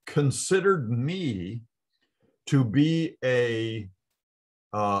considered me to be a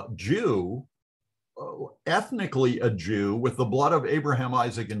Jew, ethnically a Jew, with the blood of Abraham,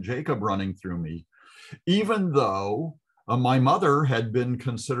 Isaac, and Jacob running through me, even though my mother had been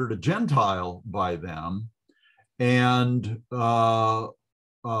considered a Gentile by them, and her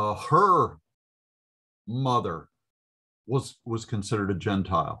mother was considered a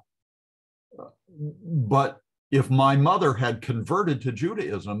Gentile. But if my mother had converted to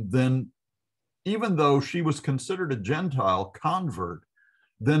Judaism, then even though she was considered a Gentile convert,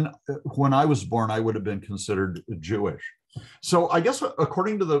 then when I was born, I would have been considered Jewish. So I guess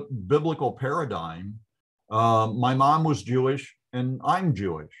according to the biblical paradigm, my mom was Jewish and I'm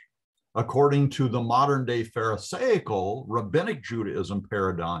Jewish. According to the modern day Pharisaical rabbinic Judaism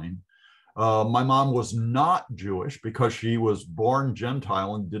paradigm, my mom was not Jewish because she was born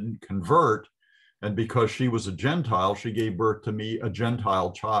Gentile and didn't convert. And because she was a Gentile, she gave birth to me, a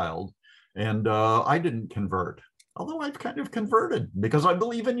Gentile child. And I didn't convert, although I've kind of converted because I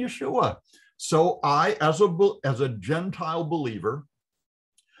believe in Yeshua. So I, as a Gentile believer,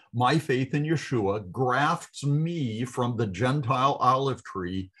 my faith in Yeshua grafts me from the Gentile olive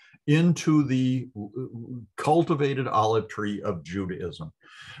tree into the cultivated olive tree of Judaism.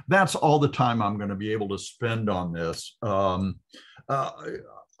 That's all the time I'm going to be able to spend on this.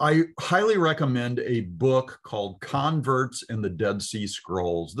 I highly recommend a book called Converts in the Dead Sea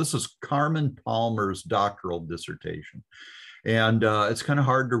Scrolls. This is Carmen Palmer's doctoral dissertation. And it's kind of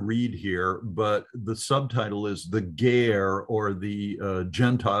hard to read here, but the subtitle is The Ger, or the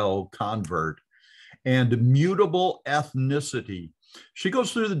Gentile Convert, and Mutable Ethnicity. She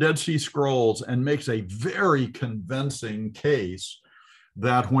goes through the Dead Sea Scrolls and makes a very convincing case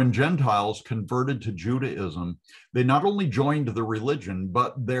that when Gentiles converted to Judaism, they not only joined the religion,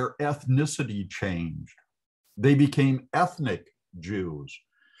 but their ethnicity changed. They became ethnic Jews,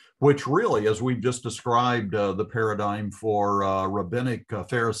 which really, as we've just described the paradigm for rabbinic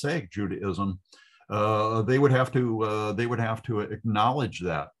Pharisaic Judaism, they would have to acknowledge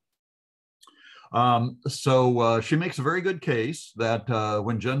that. So she makes a very good case that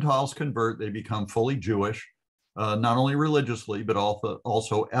when Gentiles convert, they become fully Jewish. Not only religiously, but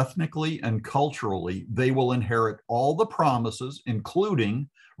also ethnically and culturally. They will inherit all the promises, including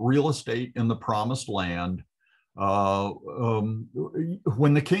real estate in the promised land, when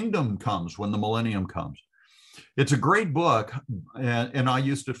the kingdom comes, when the millennium comes. It's a great book, and I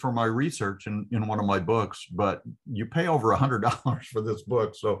used it for my research in one of my books, but you pay over $100 for this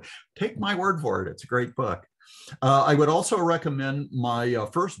book, so take my word for it. It's a great book. I would also recommend my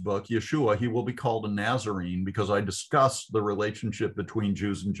first book, Yeshua, He Will Be Called a Nazarene, because I discuss the relationship between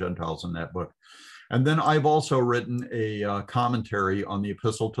Jews and Gentiles in that book. And then I've also written a commentary on the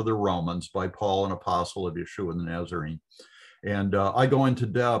Epistle to the Romans by Paul, an apostle of Yeshua the Nazarene. And I go into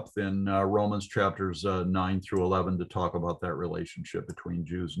depth in Romans chapters 9 through 11 to talk about that relationship between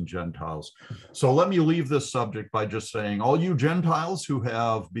Jews and Gentiles. So let me leave this subject by just saying, all you Gentiles who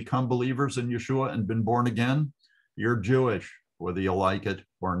have become believers in Yeshua and been born again, you're Jewish, whether you like it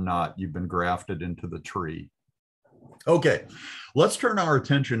or not. You've been grafted into the tree. Okay, let's turn our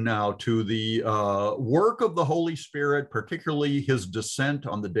attention now to the work of the Holy Spirit, particularly his descent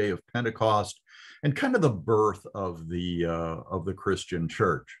on the day of Pentecost, and kind of the birth of the Christian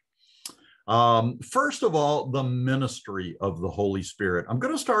church. First of all, the ministry of the Holy Spirit. I'm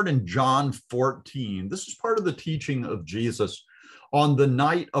going to start in John 14. This is part of the teaching of Jesus on the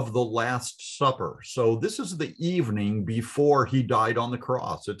night of the Last Supper. So this is the evening before he died on the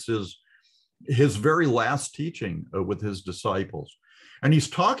cross. It's his his very last teaching with his disciples. And he's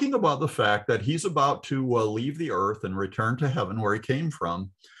talking about the fact that he's about to leave the earth and return to heaven where he came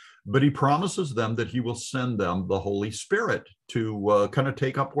from. But he promises them that he will send them the Holy Spirit to kind of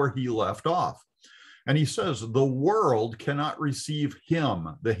take up where he left off. And he says, the world cannot receive him.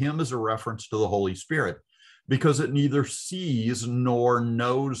 The him is a reference to the Holy Spirit, because it neither sees nor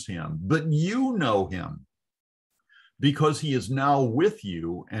knows him. But you know him, because he is now with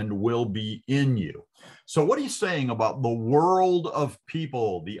you and will be in you. So what he's saying about the world of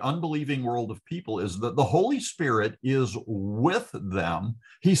people, the unbelieving world of people, is that the Holy Spirit is with them.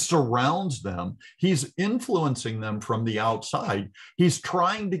 He surrounds them. He's influencing them from the outside. He's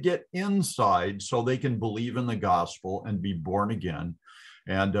trying to get inside so they can believe in the gospel and be born again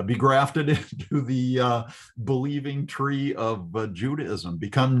and be grafted into the believing tree of Judaism,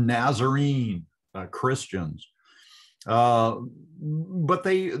 become Nazarene Christians. But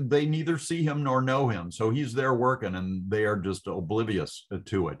they neither see him nor know him. So he's there working and they are just oblivious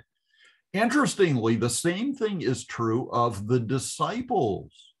to it. Interestingly, the same thing is true of the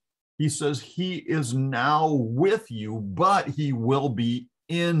disciples. He says he is now with you, but he will be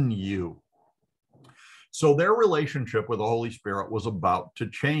in you. So their relationship with the Holy Spirit was about to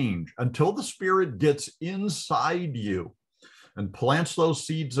change until the Spirit gets inside you and plants those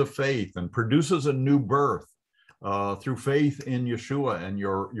seeds of faith and produces a new birth. Through faith in Yeshua, and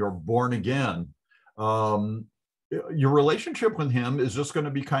you're born again. Your relationship with him is just going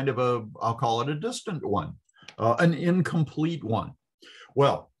to be kind of I'll call it a distant one, an incomplete one.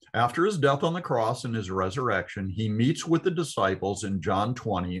 Well, after his death on the cross and his resurrection, he meets with the disciples in John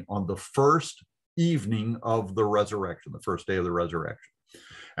 20 on the first evening of the resurrection, the first day of the resurrection.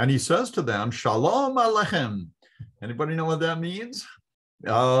 And he says to them, Shalom Aleichem. Anybody know what that means?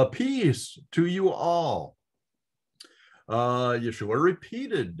 Peace to you all. Yeshua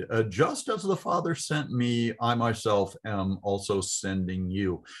repeated, just as the Father sent me, I myself am also sending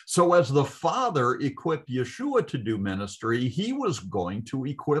you. So as the Father equipped Yeshua to do ministry, he was going to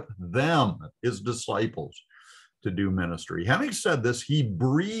equip them, his disciples, to do ministry. Having said this, he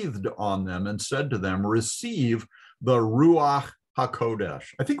breathed on them and said to them, receive the Ruach HaKodesh.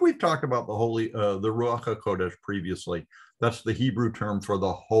 I think we've talked about the Ruach HaKodesh previously. That's the Hebrew term for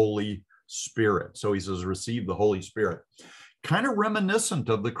the Holy Spirit. So he says, receive the Holy Spirit. Kind of reminiscent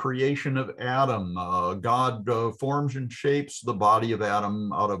of the creation of Adam. God forms and shapes the body of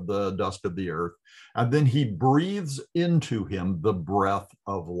Adam out of the dust of the earth. And then he breathes into him the breath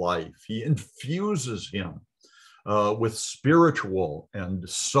of life. He infuses him with spiritual and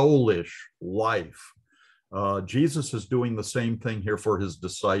soulish life. Jesus is doing the same thing here for his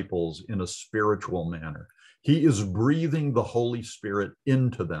disciples in a spiritual manner. He is breathing the Holy Spirit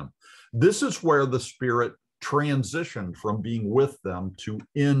into them. This is where the Spirit transitioned from being with them to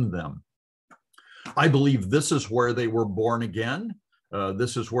in them. I believe this is where they were born again.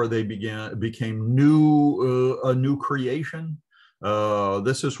 This is where they became a new creation.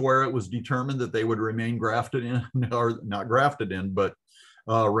 This is where it was determined that they would remain grafted in, or not grafted in, but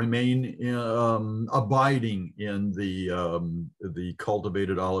remain abiding in the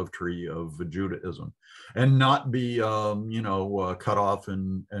cultivated olive tree of Judaism, and not be cut off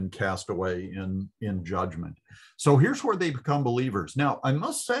and cast away in judgment. So here's where they become believers. Now, I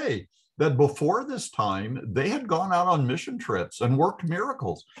must say that before this time, they had gone out on mission trips and worked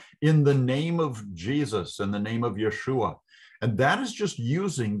miracles in the name of Jesus, in the name of Yeshua. And that is just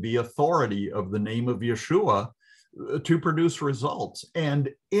using the authority of the name of Yeshua to produce results, and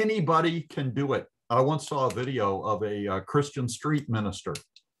anybody can do it. I once saw a video of a Christian street minister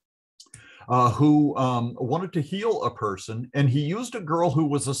who wanted to heal a person, and he used a girl who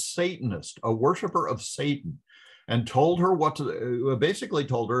was a Satanist, a worshiper of Satan, and told her basically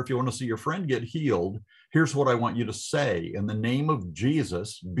told her, if you want to see your friend get healed, here's what I want you to say: in the name of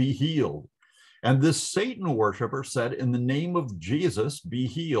Jesus, be healed. And this Satan worshiper said, in the name of Jesus, be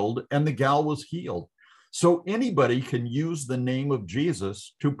healed, and the gal was healed. So anybody can use the name of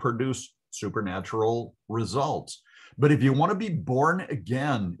Jesus to produce supernatural results. But if you want to be born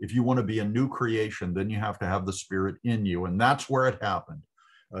again, if you want to be a new creation, then you have to have the Spirit in you. And that's where it happened.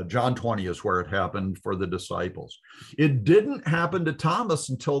 John 20 is where it happened for the disciples. It didn't happen to Thomas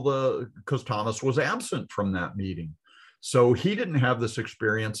because Thomas was absent from that meeting. So he didn't have this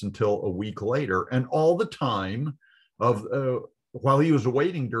experience until a week later. And all the time while he was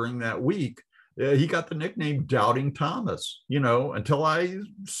waiting during that week, he got the nickname Doubting Thomas. Until I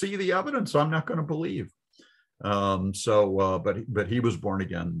see the evidence, I'm not going to believe. But he was born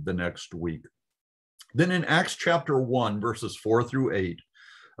again the next week. Then in Acts chapter 1, verses 4 through 8,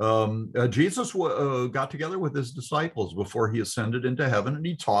 Jesus got together with his disciples before he ascended into heaven, and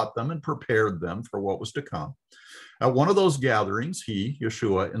he taught them and prepared them for what was to come. At one of those gatherings, he,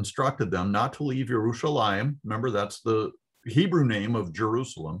 Yeshua, instructed them not to leave Jerusalem. Remember, that's the Hebrew name of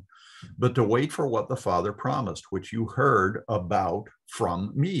Jerusalem, but to wait for what the Father promised, which you heard about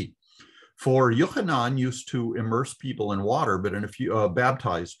from me. For Yochanan used to immerse people in water, but in a few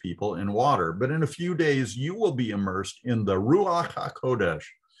baptize people in water. But in a few days, you will be immersed in the Ruach HaKodesh,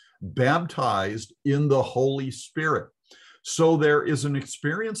 baptized in the Holy Spirit. So there is an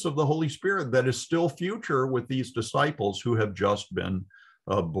experience of the Holy Spirit that is still future with these disciples who have just been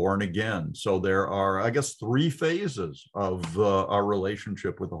born again. So there are, I guess, 3 phases of our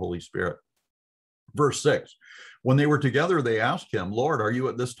relationship with the Holy Spirit. Verse 6, when they were together, they asked him, Lord, are you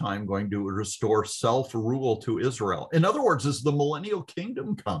at this time going to restore self-rule to Israel? In other words, is the millennial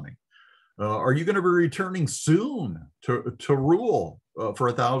kingdom coming? Are you going to be returning soon to rule for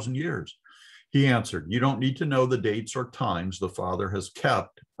 1,000 years? He answered, you don't need to know the dates or times the Father has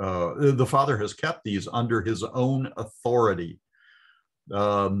kept. The Father has kept these under his own authority.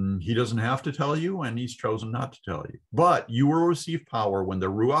 He doesn't have to tell you, and he's chosen not to tell you. But you will receive power when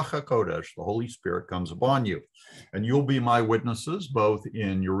the Ruach HaKodesh, the Holy Spirit, comes upon you. And you'll be my witnesses both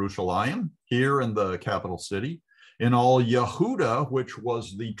in Jerusalem, here in the capital city, in all Yehuda, which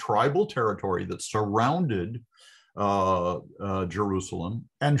was the tribal territory that surrounded Jerusalem,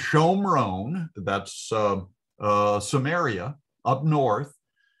 and Shomron, that's Samaria, up north.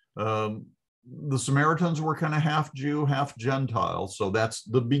 The Samaritans were kind of half Jew, half Gentile. So that's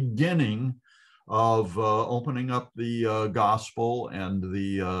the beginning of opening up the gospel and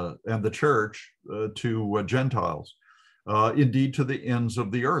the church to Gentiles, indeed to the ends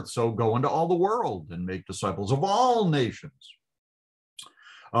of the earth. So go into all the world and make disciples of all nations.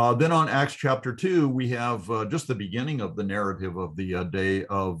 Then on Acts chapter 2, we have just the beginning of the narrative of the day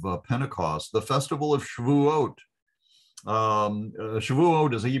of Pentecost, the festival of Shavuot.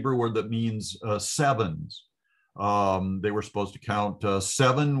 Shavuot is a Hebrew word that means sevens. They were supposed to count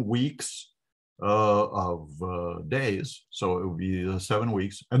 7 weeks of days, so it would be 7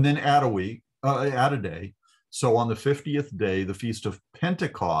 weeks, and then add a day. So on the 50th day, the Feast of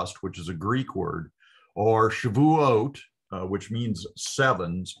Pentecost, which is a Greek word, or Shavuot, which means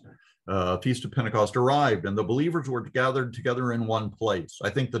sevens, Feast of Pentecost arrived, and the believers were gathered together in one place. I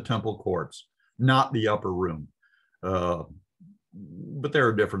think the temple courts, not the upper room. But there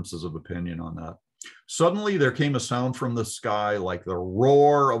are differences of opinion on that. Suddenly there came a sound from the sky like the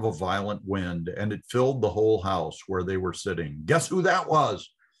roar of a violent wind, and it filled the whole house where they were sitting. Guess who that was?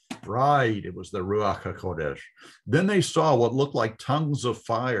 Right, it was the Ruach HaKodesh. Then they saw what looked like tongues of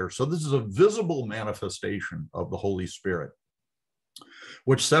fire. So this is a visible manifestation of the Holy Spirit,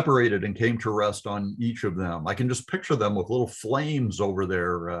 which separated and came to rest on each of them. I can just picture them with little flames over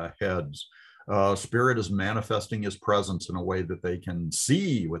their heads. Spirit is manifesting his presence in a way that they can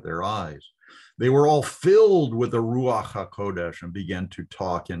see with their eyes. They were all filled with the Ruach HaKodesh and began to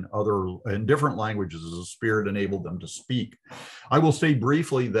talk in different languages as the Spirit enabled them to speak. I will say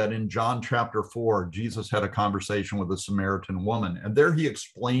briefly that in John chapter 4, Jesus had a conversation with a Samaritan woman, and there he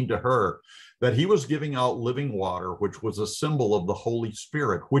explained to her that he was giving out living water, which was a symbol of the Holy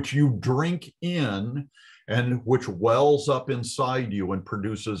Spirit, which you drink in and which wells up inside you and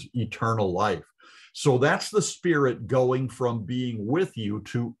produces eternal life. So that's the Spirit going from being with you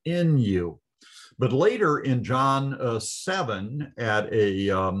to in you. But later in John 7, at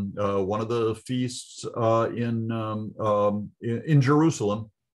one of the feasts in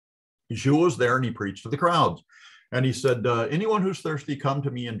Jerusalem, Yeshua was there and he preached to the crowds. And he said, anyone who's thirsty, come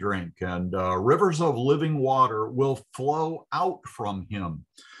to me and drink, and rivers of living water will flow out from him.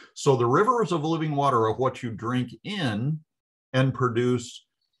 So the rivers of living water are what you drink in and produce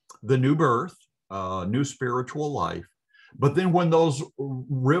the new birth, new spiritual life. But then when those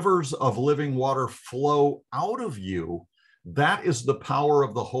rivers of living water flow out of you, that is the power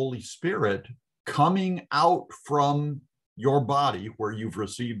of the Holy Spirit coming out from your body where you've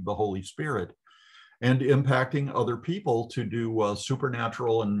received the Holy Spirit and impacting other people to do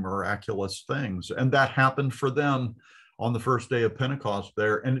supernatural and miraculous things. And that happened for them on the first day of Pentecost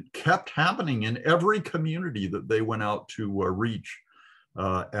there. And it kept happening in every community that they went out to reach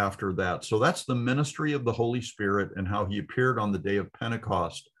after that. So that's the ministry of the Holy Spirit and how he appeared on the day of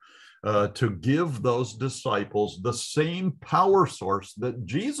Pentecost to give those disciples the same power source that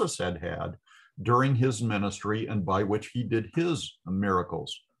Jesus had during his ministry and by which he did his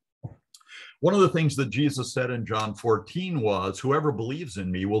miracles. One of the things that Jesus said in John 14 was, whoever believes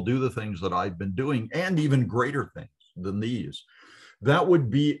in me will do the things that I've been doing and even greater things than these, That would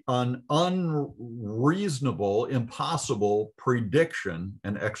be an unreasonable, impossible prediction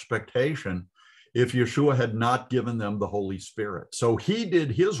and expectation if Yeshua had not given them the Holy Spirit. So he did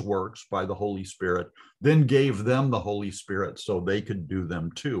his works by the Holy Spirit, then gave them the Holy Spirit so they could do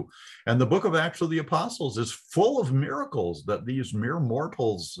them too. And the book of Acts of the Apostles is full of miracles that these mere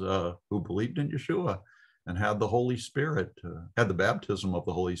mortals who believed in Yeshua and had the Holy Spirit, had the baptism of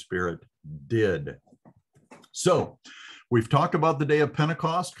the Holy Spirit, did. So we've talked about the day of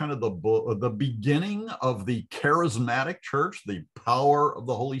Pentecost, kind of the beginning of the charismatic church, the power of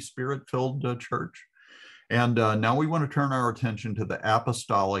the Holy Spirit-filled church. And now we want to turn our attention to the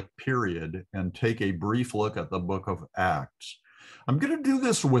apostolic period and take a brief look at the book of Acts. I'm going to do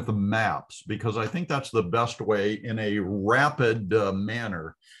this with maps because I think that's the best way in a rapid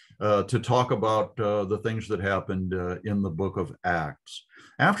manner to talk about the things that happened in the book of Acts.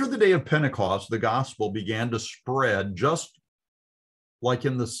 After the day of Pentecost, the gospel began to spread just like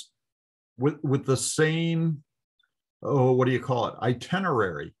in this, with the same, what do you call it,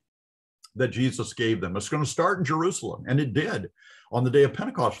 itinerary that Jesus gave them. It's going to start in Jerusalem, and it did. On the day of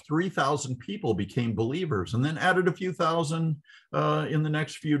Pentecost, 3,000 people became believers, and then added a few thousand in the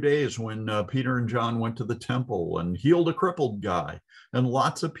next few days when Peter and John went to the temple and healed a crippled guy, and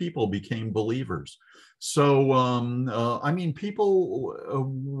lots of people became believers. So, I mean, people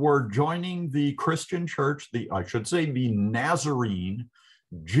were joining the Christian church, I should say the Nazarene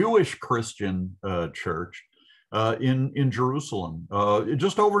Jewish Christian church in Jerusalem.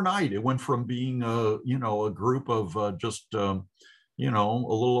 Just overnight, it went from being, a group of just, a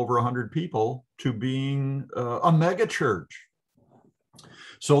little over 100 people to being a mega church.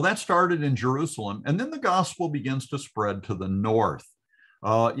 So that started in Jerusalem, and then the gospel begins to spread to the north.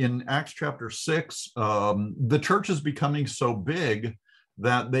 In Acts chapter 6, the church is becoming so big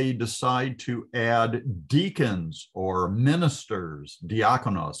that they decide to add deacons or ministers.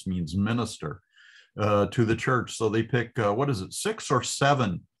 Diakonos means minister, to the church. So they pick, 6 or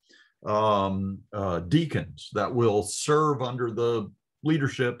 7 deacons that will serve under the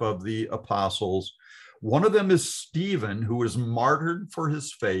leadership of the apostles. One of them is Stephen, who is martyred for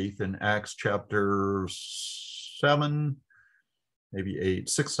his faith in Acts chapter 7, maybe 8,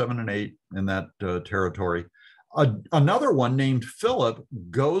 6, 7, and 8 in that territory. Another one named Philip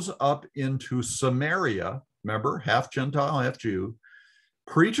goes up into Samaria, remember, half Gentile, half Jew,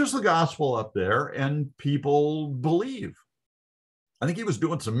 preaches the gospel up there, and people believe. I think he was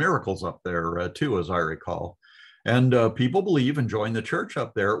doing some miracles up there too, as I recall. And people believe and join the church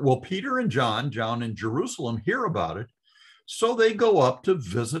up there. Well, Peter and John in Jerusalem, hear about it. So they go up to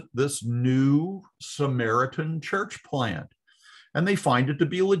visit this new Samaritan church plant. And they find it to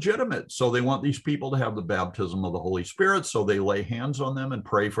be legitimate. So they want these people to have the baptism of the Holy Spirit. So they lay hands on them and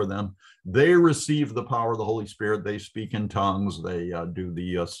pray for them. They receive the power of the Holy Spirit. They speak in tongues. They do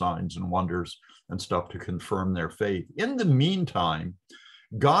the signs and wonders and stuff to confirm their faith. In the meantime,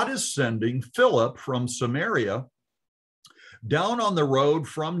 God is sending Philip from Samaria down on the road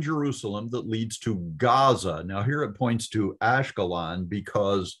from Jerusalem that leads to Gaza. Now here it points to Ashkelon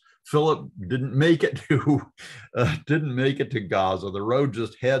because Philip didn't make it to Gaza. The road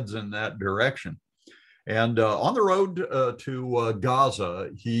just heads in that direction. And on the road to Gaza,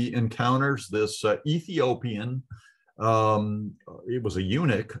 he encounters this Ethiopian. It was a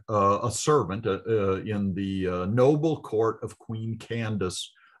eunuch, a servant in the noble court of Queen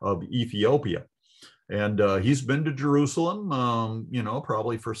Candace of Ethiopia. And he's been to Jerusalem,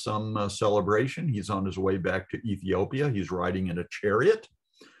 probably for some celebration. He's on his way back to Ethiopia. He's riding in a chariot.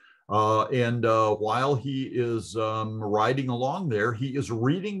 And while he is riding along there, he is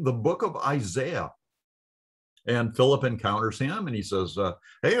reading the book of Isaiah. And Philip encounters him and he says,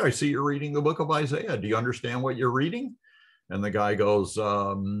 hey, I see you're reading the book of Isaiah. Do you understand what you're reading? And the guy goes,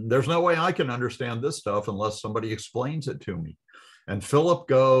 there's no way I can understand this stuff unless somebody explains it to me. And Philip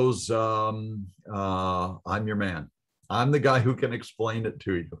goes, I'm your man. I'm the guy who can explain it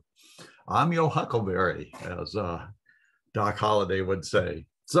to you. I'm your huckleberry, as Doc Holliday would say.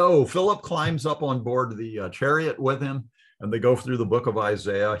 So Philip climbs up on board the chariot with him, and they go through the book of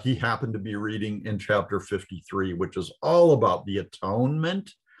Isaiah. He happened to be reading in chapter 53, which is all about the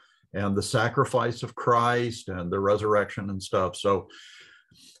atonement and the sacrifice of Christ and the resurrection and stuff. So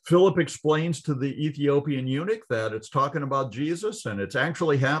Philip explains to the Ethiopian eunuch that it's talking about Jesus, and it's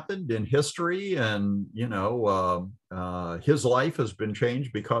actually happened in history, and his life has been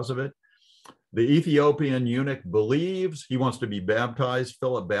changed because of it. The Ethiopian eunuch believes. He wants to be baptized.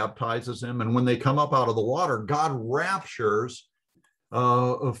 Philip baptizes him. And when they come up out of the water, God raptures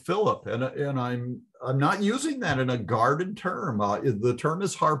of Philip, and I'm not using that in a guarded term. The term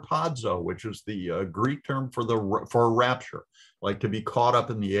is harpazo, which is the Greek term for a rapture, like to be caught up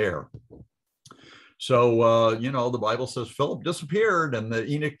in the air. So the Bible says Philip disappeared, and the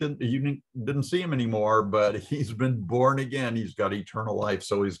eunuch didn't see him anymore. But he's been born again; he's got eternal life.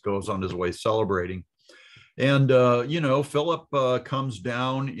 So he goes on his way celebrating. And, Philip comes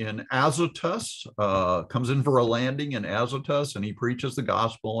down in Azotus, comes in for a landing in Azotus, and he preaches the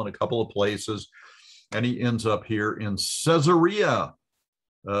gospel in a couple of places. And he ends up here in Caesarea,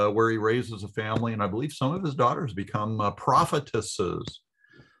 where he raises a family. And I believe some of his daughters become prophetesses.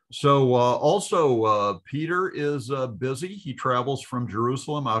 So also Peter is busy. He travels from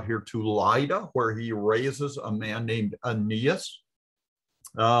Jerusalem out here to Lydda, where he raises a man named Aeneas.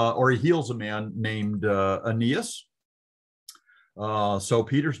 Or he heals a man named Aeneas. So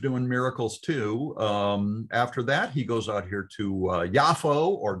Peter's doing miracles too. After that, he goes out here to Yaffo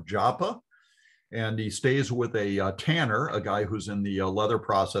or Joppa, and he stays with a tanner, a guy who's in the leather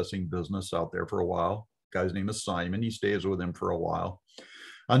processing business out there for a while. The guy's name is Simon. He stays with him for a while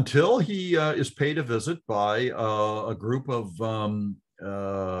until he is paid a visit by a group of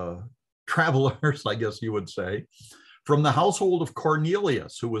travelers, I guess you would say, from the household of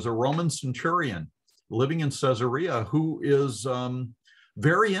Cornelius, who was a Roman centurion living in Caesarea, who is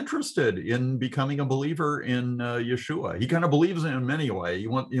very interested in becoming a believer in Yeshua. He kind of believes in him anyway. He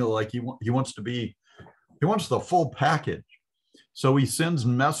wants the full package. So he sends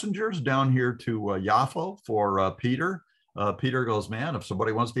messengers down here to Yaffo for Peter. Peter goes, man, if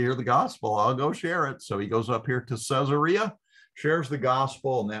somebody wants to hear the gospel, I'll go share it. So he goes up here to Caesarea, shares the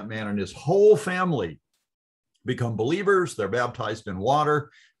gospel, and that man and his whole family become believers. They're baptized in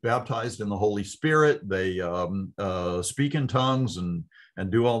water, baptized in the Holy Spirit. They speak in tongues and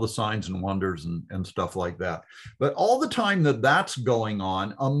do all the signs and wonders and stuff like that. But all the time that that's going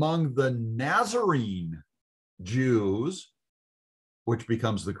on among the Nazarene Jews, which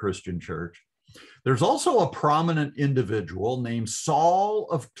becomes the Christian church, there's also a prominent individual named Saul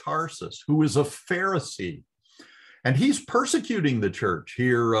of Tarsus, who is a Pharisee. And he's persecuting the church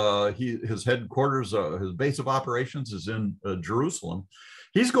here. His headquarters, his base of operations is in Jerusalem.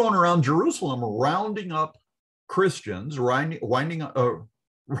 He's going around Jerusalem rounding up Christians, rounding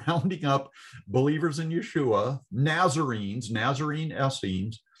up believers in Yeshua, Nazarene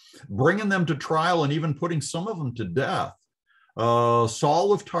Essenes, bringing them to trial and even putting some of them to death.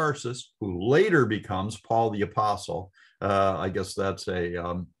 Saul of Tarsus, who later becomes Paul the Apostle. I guess that's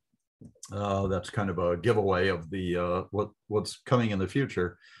that's kind of a giveaway of the what's coming in the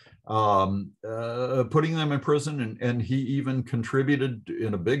future. Putting them in prison, and he even contributed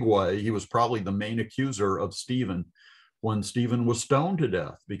in a big way. He was probably the main accuser of Stephen when Stephen was stoned to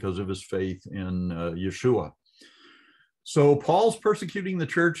death because of his faith in Yeshua. So Paul's persecuting the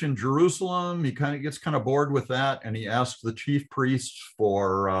church in Jerusalem. He gets bored with that, and he asks the chief priests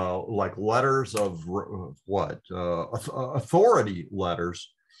for letters of authority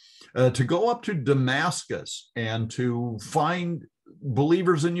letters to go up to Damascus and to find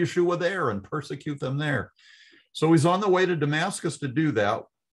believers in Yeshua there and persecute them there. So he's on the way to Damascus to do that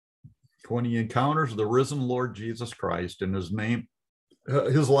when he encounters the risen Lord Jesus Christ, and his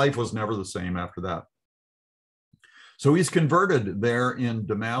life was never the same after that. So he's converted there in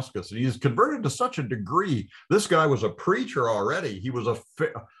Damascus, and he's converted to such a degree. This guy was a preacher already. He was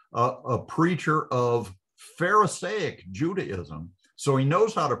a preacher of Pharisaic Judaism. So he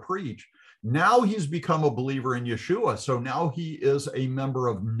knows how to preach. Now he's become a believer in Yeshua. So now he is a member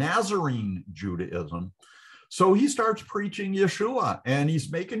of Nazarene Judaism. So he starts preaching Yeshua, and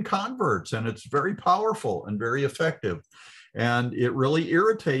he's making converts, and it's very powerful and very effective. And it really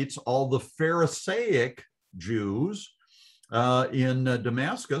irritates all the Pharisaic Jews in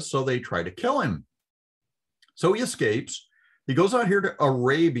Damascus, so they try to kill him. So he escapes. He goes out here to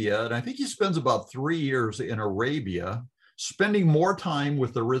Arabia, and I think he spends about 3 years in Arabia, spending more time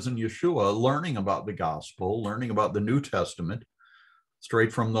with the risen Yeshua, learning about the gospel, learning about the New Testament,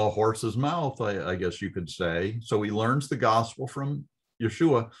 straight from the horse's mouth, I guess you could say. So he learns the gospel from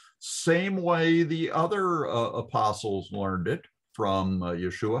Yeshua, same way the other apostles learned it from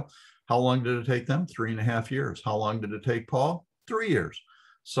Yeshua. How long did it take them? 3.5 years. How long did it take Paul? 3 years.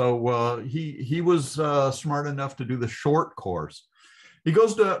 So he was smart enough to do the short course. He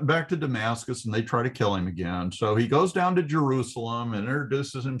goes back to Damascus, and they try to kill him again. So he goes down to Jerusalem and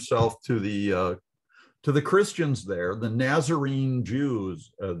introduces himself to the Christians there, the Nazarene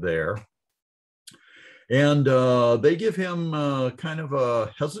Jews there. And they give him kind of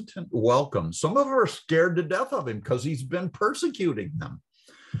a hesitant welcome. Some of them are scared to death of him because he's been persecuting them.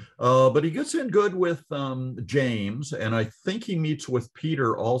 But he gets in good with James, and I think he meets with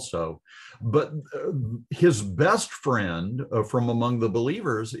Peter also. But his best friend from among the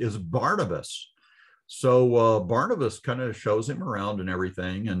believers is Barnabas. So Barnabas kind of shows him around and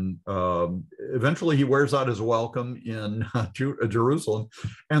everything, and eventually he wears out his welcome in Jerusalem,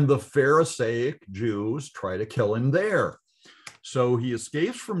 and the Pharisaic Jews try to kill him there. So he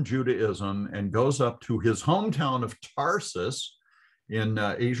escapes from Judaism and goes up to his hometown of Tarsus in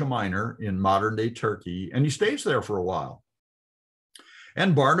Asia Minor in modern day Turkey, and he stays there for a while.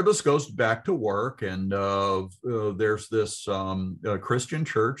 And Barnabas goes back to work, and there's this Christian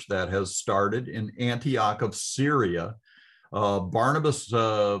church that has started in Antioch of Syria. Barnabas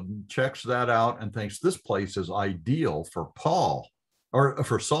checks that out and thinks this place is ideal for Paul, or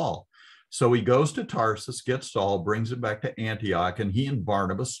for Saul. So he goes to Tarsus, gets Saul, brings him back to Antioch, and he and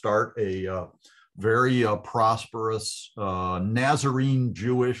Barnabas start a very prosperous Nazarene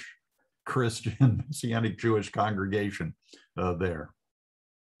Jewish Christian Messianic Jewish congregation there.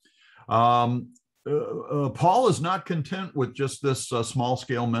 Paul is not content with just this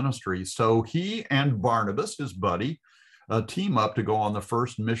small-scale ministry, so he and Barnabas, his buddy, team up to go on the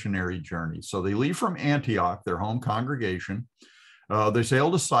first missionary journey. So they leave from Antioch, their home congregation. They sail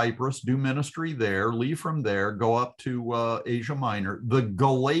to Cyprus, do ministry there, leave from there, go up to Asia Minor, the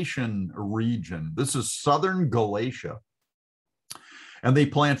Galatian region. This is southern Galatia. And they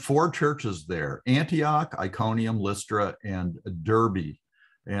plant 4 churches there: Antioch, Iconium, Lystra, and Derbe.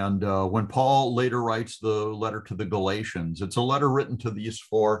 And when Paul later writes the letter to the Galatians, it's a letter written to these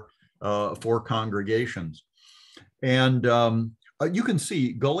four congregations. And you can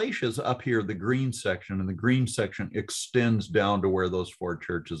see Galatia's up here, the green section, and the green section extends down to where those 4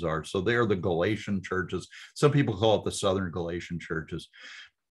 churches are. So they're the Galatian churches. Some people call it the Southern Galatian churches.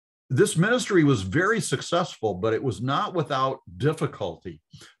 This ministry was very successful, but it was not without difficulty.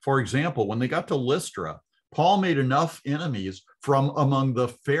 For example, when they got to Lystra, Paul made enough enemies from among the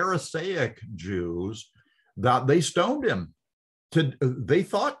Pharisaic Jews that they stoned him. They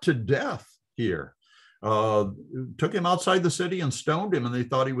thought to death here. Took him outside the city and stoned him, and they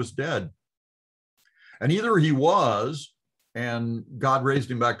thought he was dead. And either he was, and God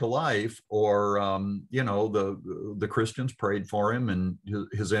raised him back to life, or the Christians prayed for him, and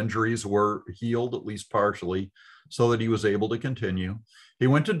his injuries were healed, at least partially, so that he was able to continue. He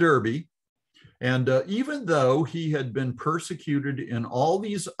went to Derbe, and even though he had been persecuted in all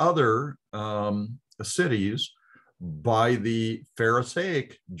these other cities by the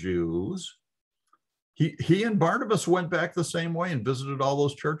Pharisaic Jews, he and Barnabas went back the same way and visited all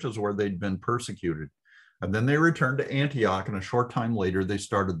those churches where they'd been persecuted. And then they returned to Antioch, and a short time later, they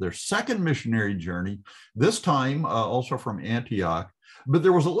started their second missionary journey, this time also from Antioch. But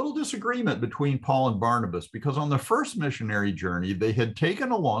there was a little disagreement between Paul and Barnabas, because on the first missionary journey, they had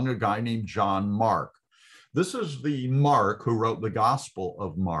taken along a guy named John Mark. This is the Mark who wrote the Gospel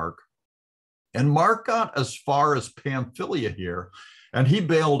of Mark. And Mark got as far as Pamphylia here, and he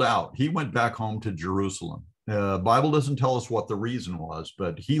bailed out. He went back home to Jerusalem. Bible doesn't tell us what the reason was,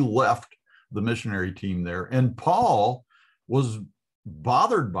 but he left the missionary team there. And Paul was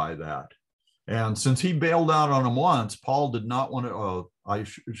bothered by that. And since he bailed out on him once, Paul did not want to, I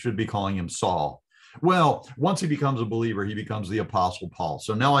should be calling him Saul. Well, once he becomes a believer, he becomes the Apostle Paul.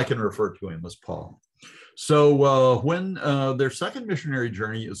 So now I can refer to him as Paul. So when their second missionary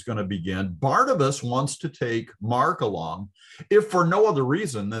journey is going to begin, Barnabas wants to take Mark along, if for no other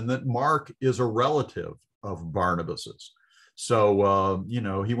reason than that Mark is a relative of Barnabas's. So,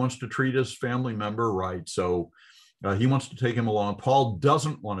 he wants to treat his family member right. So he wants to take him along. Paul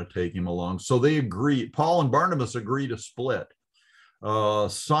doesn't want to take him along. So they agree. Paul and Barnabas agree to split.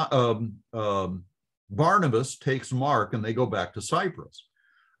 Barnabas takes Mark, and they go back to Cyprus.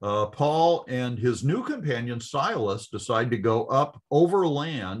 Paul and his new companion, Silas, decide to go up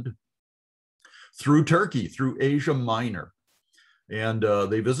overland through Turkey, through Asia Minor. And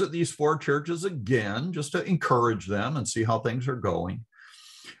they visit these 4 churches again, just to encourage them and see how things are going.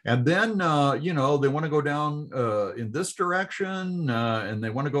 And then, they want to go down in this direction, and they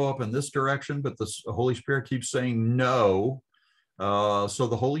want to go up in this direction, but the Holy Spirit keeps saying no. So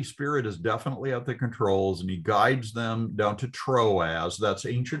the Holy Spirit is definitely at the controls, and he guides them down to Troas. That's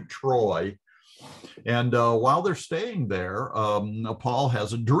ancient Troy. And while they're staying there, Paul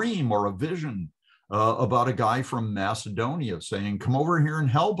has a dream or a vision about a guy from Macedonia saying, come over here and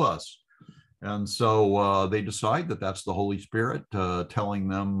help us. And so they decide that that's the Holy Spirit telling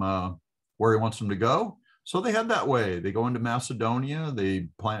them where he wants them to go. So they head that way. They go into Macedonia. They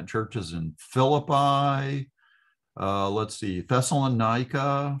plant churches in Philippi. Thessalonica,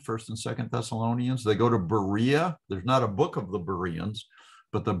 1st and 2nd Thessalonians. They go to Berea. There's not a book of the Bereans,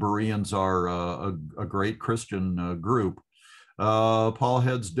 but the Bereans are a great Christian group. Paul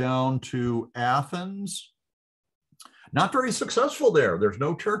heads down to Athens. Not very successful there. There's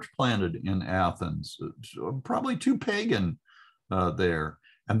no church planted in Athens. It's probably too pagan there.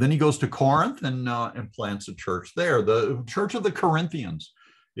 And then he goes to Corinth and plants a church there. The Church of the Corinthians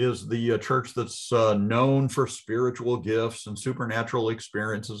is the church that's known for spiritual gifts and supernatural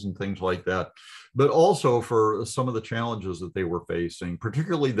experiences and things like that, but also for some of the challenges that they were facing,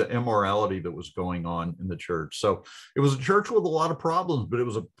 particularly the immorality that was going on in the church. So it was a church with a lot of problems, but it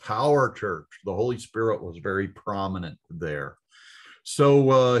was a power church. The Holy Spirit was very prominent there.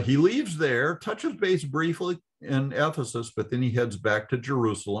 So he leaves there, touches base briefly in Ephesus, but then he heads back to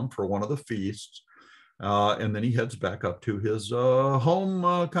Jerusalem for one of the feasts. And then he heads back up to his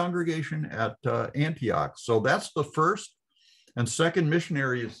home congregation at Antioch. So that's the first and second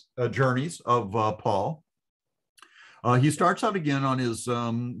missionary journeys of Paul. He starts out again on his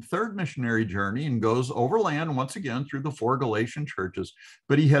third missionary journey and goes overland once again through the 4 Galatian churches,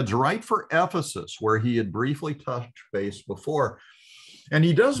 but he heads right for Ephesus, where he had briefly touched base before. And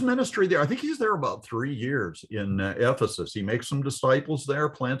he does ministry there. I think he's there about 3 years in Ephesus. He makes some disciples there,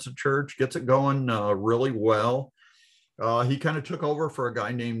 plants a church, gets it going really well. He kind of took over for a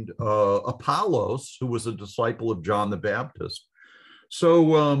guy named Apollos, who was a disciple of John the Baptist.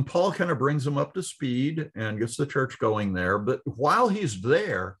 So Paul kind of brings him up to speed and gets the church going there. But while he's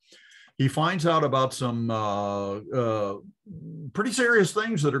there, he finds out about some pretty serious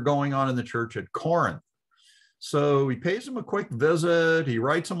things that are going on in the church at Corinth. So he pays him a quick visit. He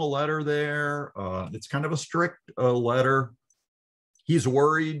writes him a letter there. It's kind of a strict letter. He's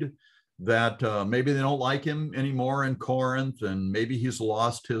worried that maybe they don't like him anymore in Corinth, and maybe he's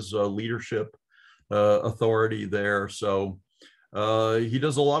lost his leadership authority there. So he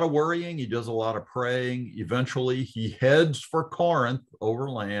does a lot of worrying. He does a lot of praying. Eventually, he heads for Corinth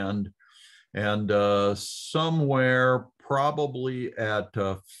overland, and somewhere probably at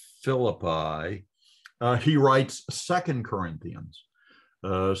Philippi, he writes 2 Corinthians.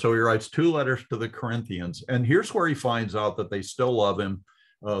 So he writes 2 letters to the Corinthians. And here's where he finds out that they still love him.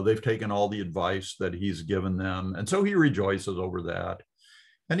 They've taken all the advice that he's given them. And so he rejoices over that.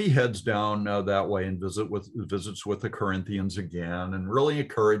 And he heads down that way and visits with the Corinthians again and really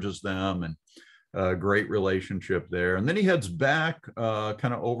encourages them, and a great relationship there. And then he heads back kind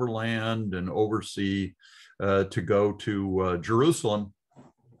of overland and oversea to go to Jerusalem.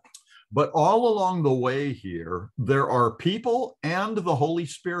 But all along the way here, there are people and the Holy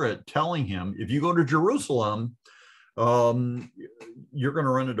Spirit telling him, if you go to Jerusalem, you're going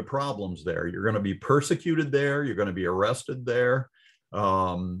to run into problems there. You're going to be persecuted there. You're going to be arrested there.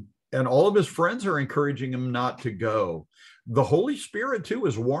 And all of his friends are encouraging him not to go. The Holy Spirit, too,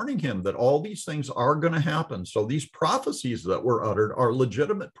 is warning him that all these things are going to happen. So these prophecies that were uttered are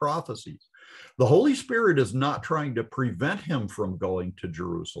legitimate prophecies. The Holy Spirit is not trying to prevent him from going to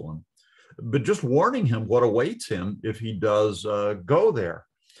Jerusalem, but just warning him what awaits him if he does go there.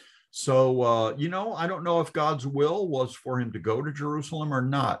 So, I don't know if God's will was for him to go to Jerusalem or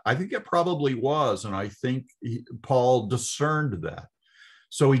not. I think it probably was, and I think Paul discerned that.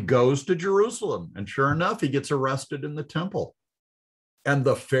 So he goes to Jerusalem, and sure enough, he gets arrested in the temple. And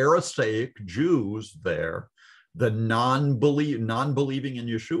the Pharisaic Jews there, the non-believing in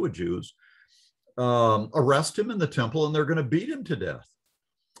Yeshua Jews, arrest him in the temple, and they're going to beat him to death.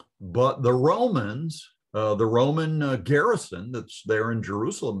 But the Romans, the Roman garrison that's there in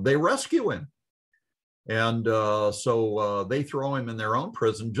Jerusalem, they rescue him. And so they throw him in their own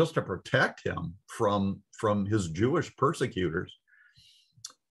prison just to protect him from his Jewish persecutors.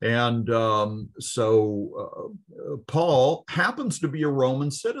 And so Paul happens to be a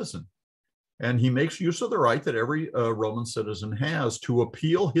Roman citizen, and he makes use of the right that every Roman citizen has to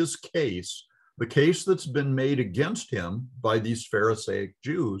appeal his case, the case that's been made against him by these Pharisaic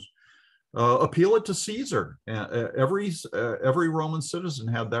Jews, appeal it to Caesar. Every Roman citizen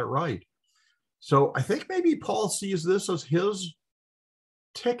had that right. So I think maybe Paul sees this as his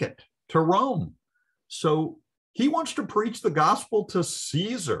ticket to Rome. So he wants to preach the gospel to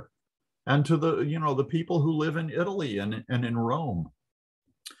Caesar and to the people who live in Italy and in Rome.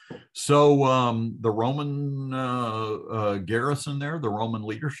 So the Roman garrison there, the Roman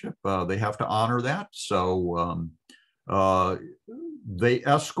leadership, they have to honor that. So they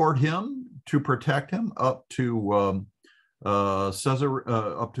escort him to protect him up to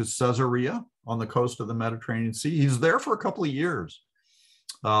Caesarea on the coast of the Mediterranean Sea. He's there for a couple of years,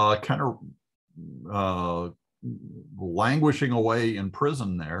 kind of languishing away in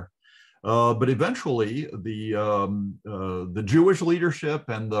prison there. But eventually, the Jewish leadership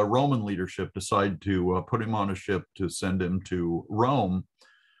and the Roman leadership decide to put him on a ship to send him to Rome.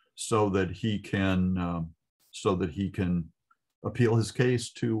 so that he can appeal his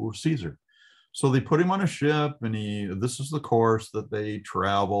case to Caesar. So they put him on a ship, and this is the course that they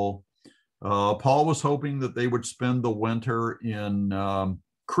travel. Paul was hoping that they would spend the winter in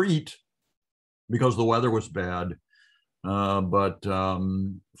Crete because the weather was bad. But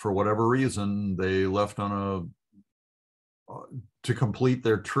for whatever reason, they left on to complete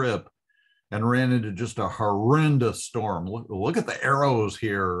their trip and ran into just a horrendous storm. Look at the arrows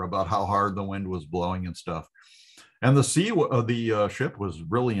here about how hard the wind was blowing and stuff. And the ship was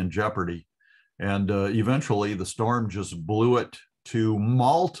really in jeopardy. And eventually the storm just blew it to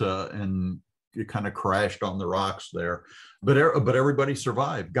Malta, and it kind of crashed on the rocks there. But everybody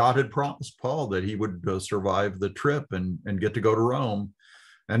survived. God had promised Paul that he would survive the trip and get to go to Rome.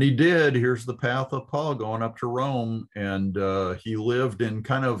 And he did. Here's the path of Paul going up to Rome. And he lived in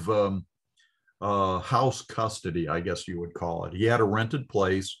kind of house custody, I guess you would call it. He had a rented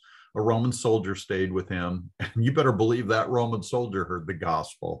place. A Roman soldier stayed with him. And you better believe that Roman soldier heard the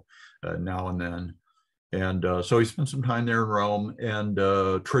gospel now and then. And so he spent some time there in Rome. And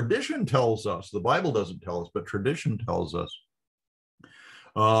tradition tells us, the Bible doesn't tell us, but tradition tells us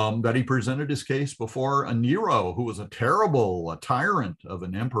that he presented his case before a Nero, who was a tyrant of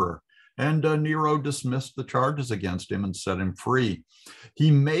an emperor. And Nero dismissed the charges against him and set him free.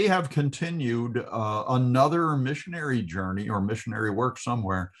 He may have continued another missionary journey or missionary work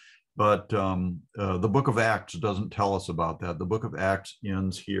somewhere, but the book of Acts doesn't tell us about that. The book of Acts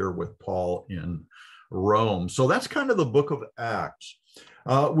ends here with Paul in Rome. So that's kind of the book of Acts.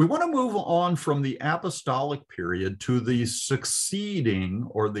 We want to move on from the apostolic period to the succeeding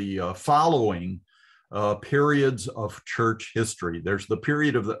or the following periods of church history. There's the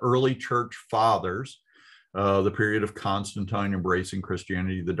period of the early church fathers, the period of Constantine embracing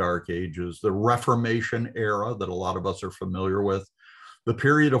Christianity, the Dark Ages, the Reformation era that a lot of us are familiar with, the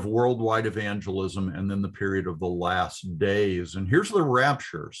period of worldwide evangelism, and then the period of the last days. And here's the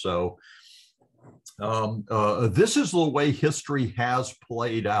rapture. So this is the way history has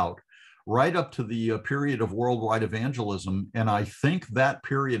played out right up to the period of worldwide evangelism. And I think that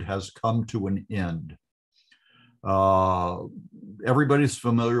period has come to an end. Everybody's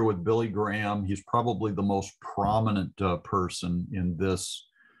familiar with Billy Graham. He's probably the most prominent person in this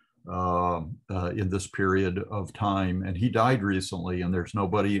period of time. And he died recently, and there's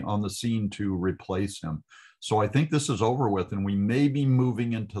nobody on the scene to replace him. So I think this is over with, and we may be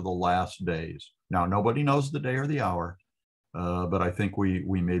moving into the last days. Now, nobody knows the day or the hour, but I think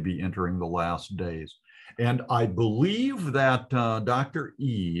we may be entering the last days. And I believe that Dr.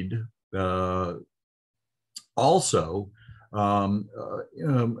 Eade also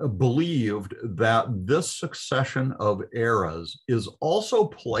believed that this succession of eras is also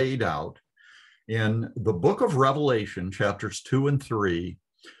played out in the book of Revelation, chapters 2 and 3,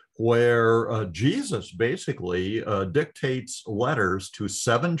 where Jesus basically dictates letters to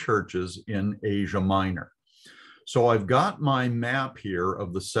 7 churches in Asia Minor. So I've got my map here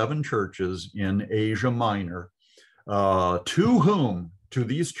of the 7 churches in Asia Minor, to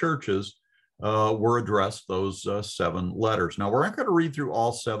these churches were addressed those 7 letters. Now, we're not going to read through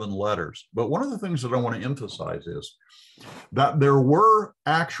all 7 letters, but one of the things that I want to emphasize is that there were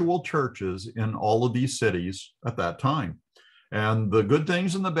actual churches in all of these cities at that time. And the good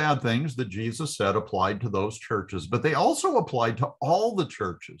things and the bad things that Jesus said applied to those churches, but they also applied to all the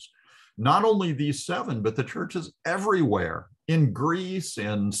churches, not only these 7, but the churches everywhere in Greece,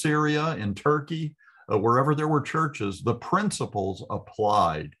 in Syria, in Turkey, wherever there were churches, the principles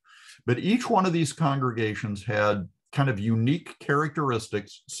applied. But each one of these congregations had kind of unique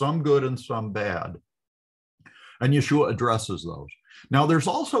characteristics, some good and some bad. And Yeshua addresses those. Now, there's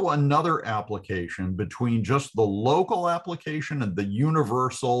also another application between just the local application and the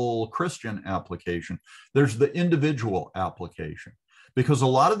universal Christian application. There's the individual application, because a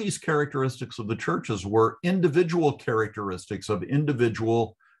lot of these characteristics of the churches were individual characteristics of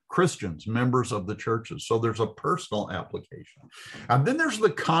individual Christians, members of the churches. So there's a personal application. And then there's the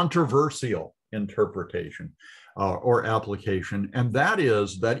controversial interpretation or application. And that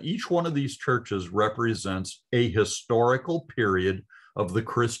is that each one of these churches represents a historical period of the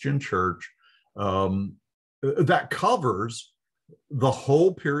Christian church that covers the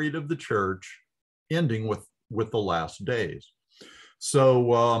whole period of the church, ending with the last days.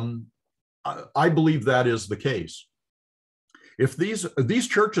 So I believe that is the case. If these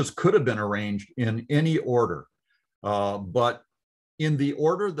churches could have been arranged in any order, but in the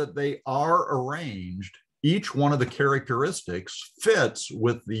order that they are arranged, each one of the characteristics fits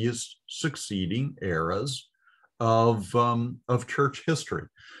with these succeeding eras of church history.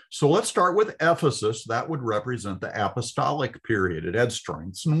 So let's start with Ephesus. That would represent the apostolic period. It had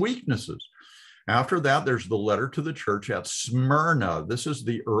strengths and weaknesses. After that, there's the letter to the church at Smyrna. This is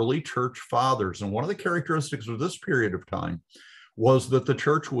the early church fathers. And one of the characteristics of this period of time was that the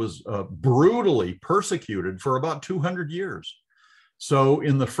church was brutally persecuted for about 200 years. So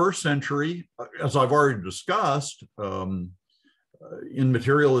in the first century, as I've already discussed in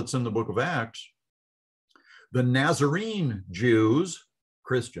material that's in the book of Acts, the Nazarene Jews,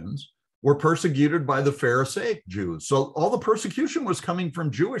 Christians, were persecuted by the Pharisaic Jews. So all the persecution was coming from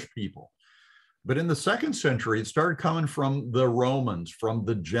Jewish people. But in the second century, it started coming from the Romans, from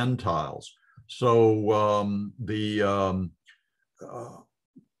the Gentiles. So the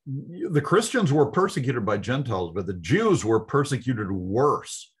Christians were persecuted by Gentiles, but the Jews were persecuted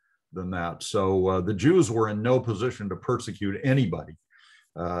worse than that. So the Jews were in no position to persecute anybody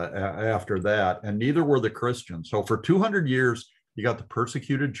after that, and neither were the Christians. So for 200 years, you got the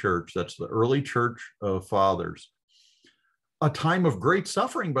persecuted church. That's the early church fathers. A time of great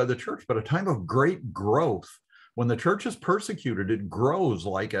suffering by the church, but a time of great growth. When the church is persecuted, it grows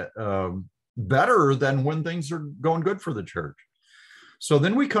like better than when things are going good for the church. So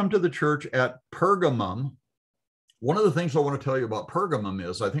then we come to the church at Pergamum. One of the things I want to tell you about Pergamum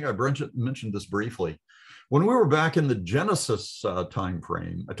is, I think I mentioned this briefly. When we were back in the Genesis time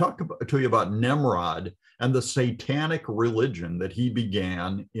frame, I talked to you about Nimrod and the satanic religion that he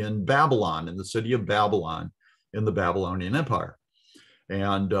began in Babylon, in the city of Babylon, in the Babylonian Empire.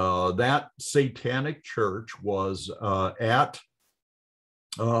 And that satanic church was at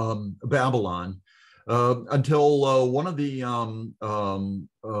Babylon until one of the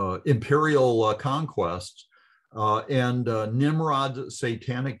imperial conquests, and Nimrod's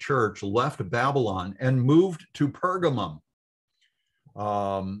satanic church left Babylon and moved to Pergamum.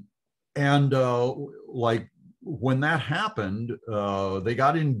 Like when that happened, they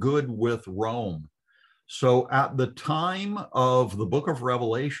got in good with Rome. So at the time of the book of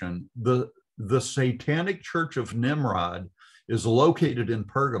Revelation, the satanic church of Nimrod is located in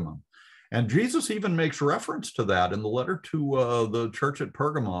Pergamum. And Jesus even makes reference to that in the letter to the church at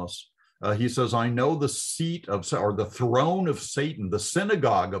Pergamos. He says, I know the seat of, or the throne of Satan, the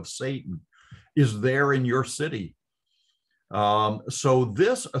synagogue of Satan is there in your city. So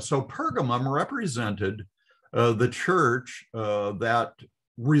Pergamum represented the church that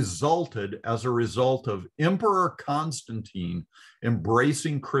resulted as a result of Emperor Constantine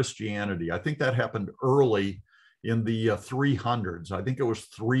embracing Christianity. I think that happened early in the 300s. I think it was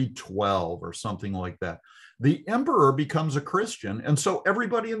 312 or something like that. The emperor becomes a Christian, and so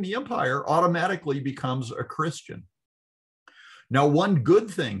everybody in the empire automatically becomes a Christian. Now, one good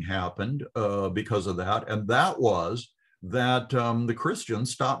thing happened because of that, and that was that the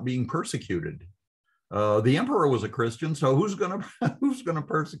Christians stopped being persecuted. The emperor was a Christian, so who's going to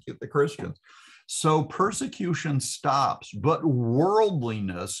persecute the Christians? So persecution stops, but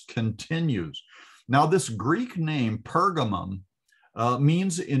worldliness continues. Now, this Greek name, Pergamum,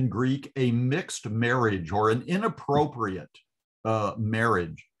 means in Greek a mixed marriage or an inappropriate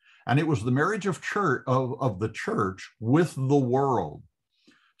marriage. And it was the marriage of the church with the world.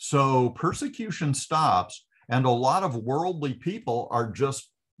 So persecution stops, and a lot of worldly people are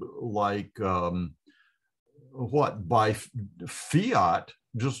just like, by fiat,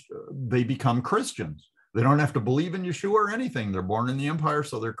 they become Christians. They don't have to believe in Yeshua or anything. They're born in the empire,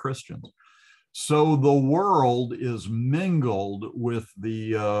 so they're Christians. So the world is mingled with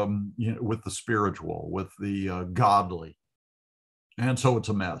the spiritual, with the godly. And so it's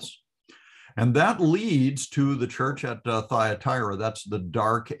a mess. And that leads to the church at Thyatira. That's the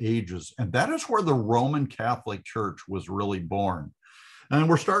Dark Ages. And that is where the Roman Catholic Church was really born. And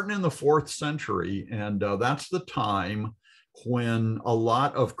we're starting in the 4th century. And that's the time when a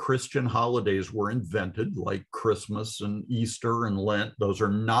lot of Christian holidays were invented, like Christmas and Easter and Lent. Those are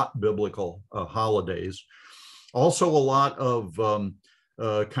not biblical holidays. Also, a lot of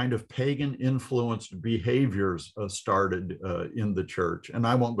kind of pagan influenced behaviors started in the church. And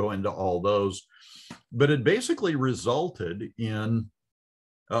I won't go into all those, but it basically resulted in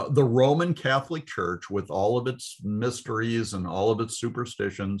the Roman Catholic Church with all of its mysteries and all of its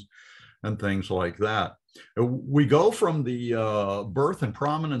superstitions and things like that. We go from the birth and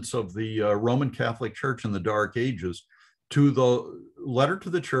prominence of the Roman Catholic Church in the Dark Ages to the letter to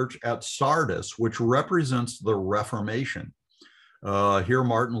the church at Sardis, which represents the Reformation. Here,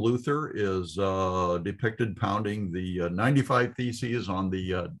 Martin Luther is depicted pounding the 95 Theses on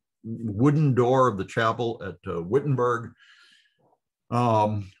the wooden door of the chapel at Wittenberg,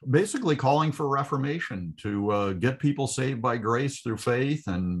 basically calling for reformation to get people saved by grace through faith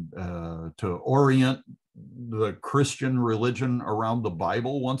and to orient the Christian religion around the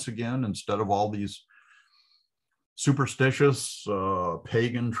Bible once again, instead of all these superstitious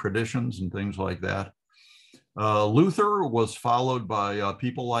pagan traditions and things like that. Luther was followed by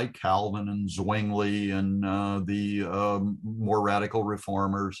people like Calvin and Zwingli and the more radical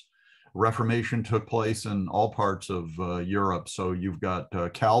reformers. Reformation took place in all parts of Europe. So you've got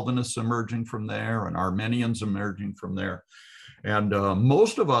Calvinists emerging from there and Arminians emerging from there. And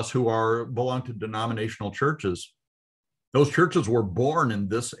most of us who belong to denominational churches, those churches were born in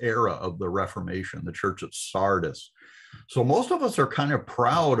this era of the Reformation, the church at Sardis. So most of us are kind of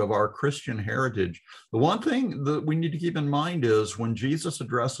proud of our Christian heritage. The one thing that we need to keep in mind is when Jesus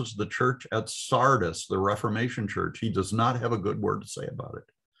addresses the church at Sardis, the Reformation church, he does not have a good word to say about it.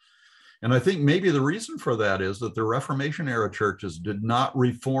 And I think maybe the reason for that is that the Reformation era churches did not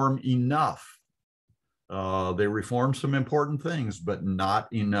reform enough. They reformed some important things, but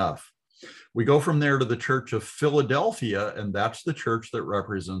not enough. We go from there to the Church of Philadelphia, and that's the church that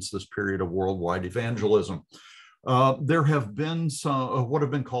represents this period of worldwide evangelism. There have been some what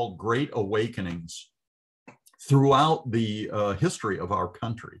have been called great awakenings throughout the history of our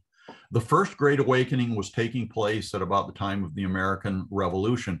country. The first Great Awakening was taking place at about the time of the American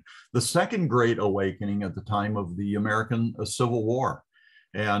Revolution. The second Great Awakening at the time of the American Civil War.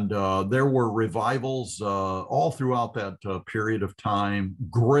 And there were revivals all throughout that period of time,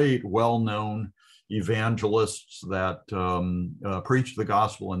 great, well-known evangelists that preached the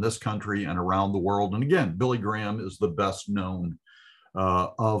gospel in this country and around the world. And again, Billy Graham is the best known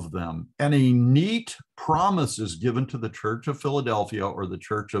of them. And a neat promise is given to the Church of Philadelphia, or the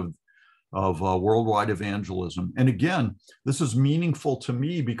Church of Worldwide Evangelism. And again, this is meaningful to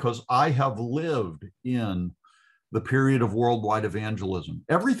me because I have lived in the period of worldwide evangelism.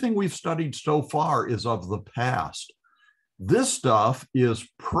 Everything we've studied so far is of the past. This stuff is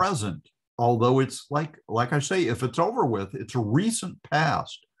present, although it's like I say, if it's over with, it's a recent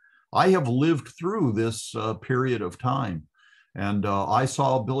past. I have lived through this period of time. And I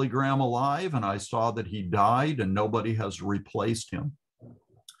saw Billy Graham alive, and I saw that he died, and nobody has replaced him.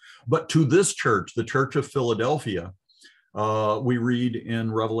 But to this church, the Church of Philadelphia, we read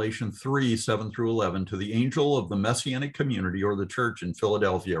in Revelation 3, 7 through 11, to the angel of the Messianic community, or the church in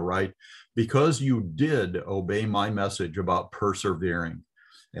Philadelphia, right? Because you did obey my message about persevering.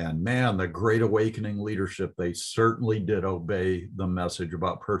 And man, the Great Awakening leadership, they certainly did obey the message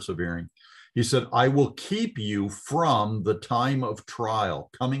about persevering. He said, I will keep you from the time of trial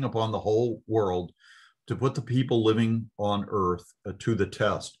coming upon the whole world to put the people living on earth to the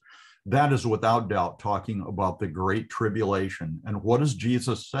test. That is without doubt talking about the Great Tribulation. And what does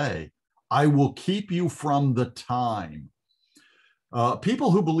Jesus say? I will keep you from the time.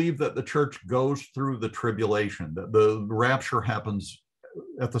 People who believe that the church goes through the tribulation, that the rapture happens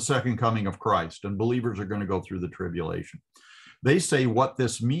at the second coming of Christ, and believers are going to go through the tribulation. They say what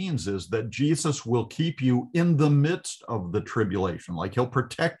this means is that Jesus will keep you in the midst of the tribulation, like he'll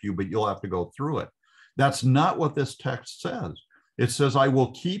protect you, but you'll have to go through it. That's not what this text says. It says, I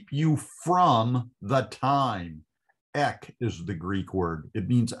will keep you from the time. Ek is the Greek word. It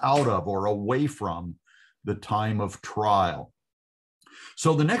means out of or away from the time of trial.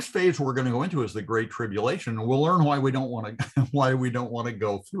 So the next phase we're going to go into is the Great Tribulation, and we'll learn why we don't want to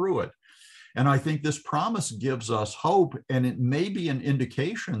go through it. And I think this promise gives us hope, and it may be an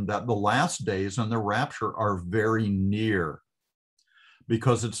indication that the last days and the rapture are very near,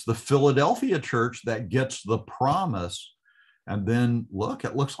 because it's the Philadelphia church that gets the promise. And then look,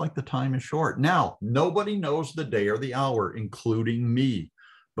 it looks like the time is short. Now, nobody knows the day or the hour, including me,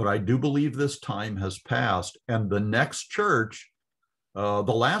 but I do believe this time has passed. And the next church, the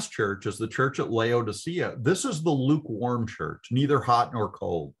last church, is the church at Laodicea. This is the lukewarm church, neither hot nor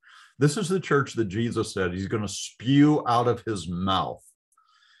cold. This is the church that Jesus said he's going to spew out of his mouth.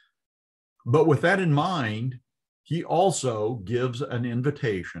 But with that in mind, he also gives an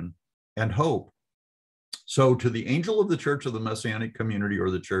invitation and hope. So to the angel of the church of the Messianic community, or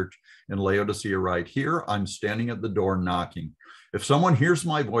the church in Laodicea, write, here I'm standing at the door knocking. If someone hears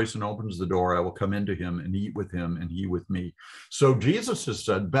my voice and opens the door, I will come into him and eat with him and he with me. So Jesus has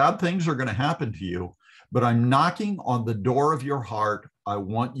said, bad things are going to happen to you, but I'm knocking on the door of your heart. I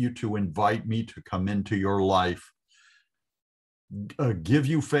want you to invite me to come into your life, give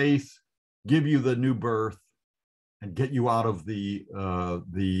you faith, give you the new birth, and get you out of the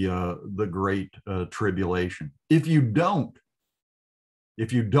great tribulation. If you don't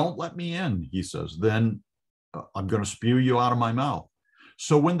let me in, he says, then I'm going to spew you out of my mouth.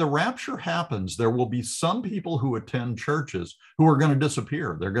 So when the rapture happens, there will be some people who attend churches who are going to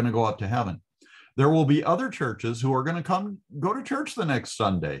disappear. They're going to go up to heaven. There will be other churches who are going to go to church the next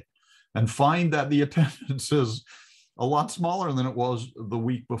Sunday. and find that the attendance is a lot smaller than it was the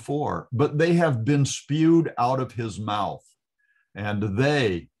week before. But they have been spewed out of his mouth. And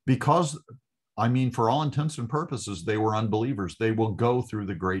they, because, I mean, for all intents and purposes, they were unbelievers. They will go through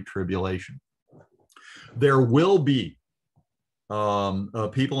the great tribulation. There will be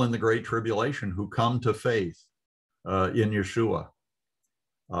people in the great tribulation who come to faith in Yeshua.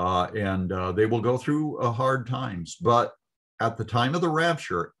 And they will go through hard times. But at the time of the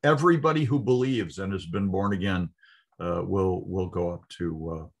rapture, everybody who believes and has been born again will go up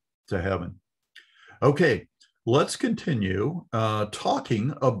to heaven. Okay, let's continue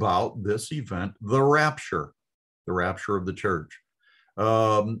talking about this event, the rapture of the church.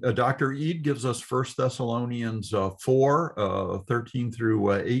 Dr. Eid gives us 1 Thessalonians 4, 13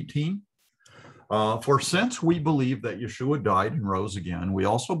 through 18. For since we believe that Yeshua died and rose again, we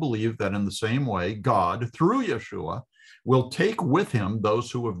also believe that in the same way, God, through Yeshua, will take with him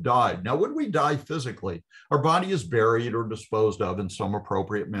those who have died. Now, when we die physically, our body is buried or disposed of in some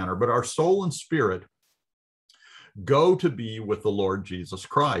appropriate manner, but our soul and spirit go to be with the Lord Jesus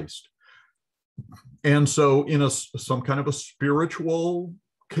Christ. And so in some kind of a spiritual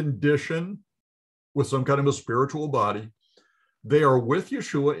condition, with some kind of a spiritual body, they are with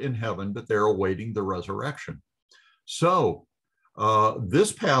Yeshua in heaven, but they're awaiting the resurrection. So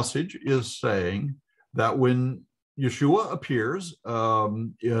this passage is saying that when Yeshua appears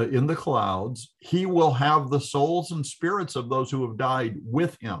in the clouds, he will have the souls and spirits of those who have died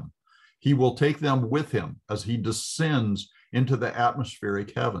with him. He will take them with him as he descends into the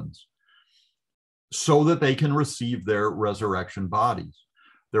atmospheric heavens so that they can receive their resurrection bodies.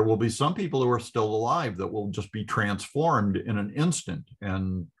 There will be some people who are still alive that will just be transformed in an instant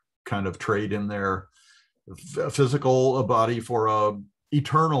and kind of trade in their physical body for an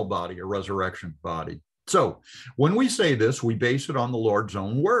eternal body, a resurrection body. So when we say this, we base it on the Lord's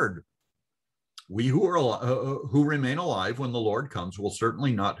own word. We who remain alive when the Lord comes will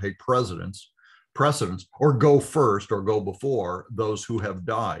certainly not take precedence or go first or go before those who have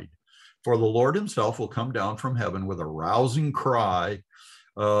died. For the Lord himself will come down from heaven with a rousing cry,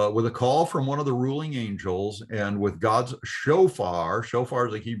 with a call from one of the ruling angels, and with God's shofar. Shofar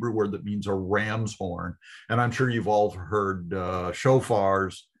is a Hebrew word that means a ram's horn. And I'm sure you've all heard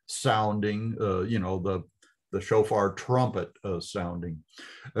shofars sounding, the shofar trumpet sounding.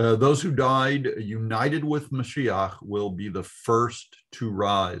 Those who died united with Mashiach will be the first to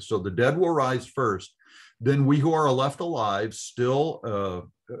rise. So the dead will rise first. Then we who are left still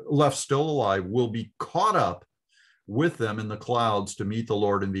alive, will be caught up with them in the clouds to meet the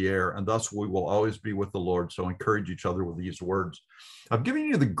Lord in the air, and thus we will always be with the Lord. So encourage each other with these words. I've given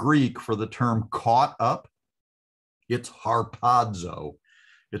you the Greek for the term caught up. It's harpazo.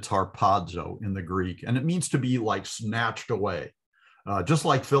 It's harpazo in the Greek, and it means to be like snatched away, just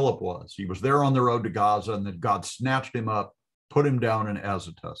like Philip was. He was there on the road to Gaza, and then God snatched him up, put him down in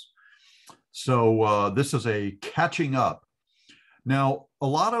Azotus. So this is a catching up. Now, a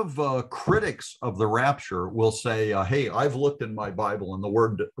lot of critics of the rapture will say, hey, I've looked in my Bible and the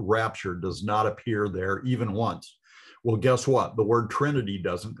word rapture does not appear there even once. Well, guess what? The word Trinity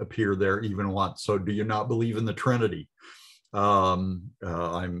doesn't appear there even once. So do you not believe in the Trinity? I'm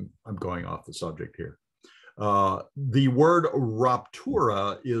going off the subject here. The word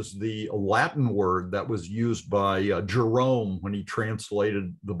raptura is the Latin word that was used by Jerome when he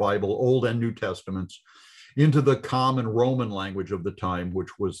translated the Bible, Old and New Testaments, into the common Roman language of the time,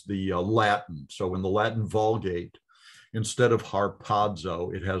 which was the Latin. So in the Latin Vulgate, instead of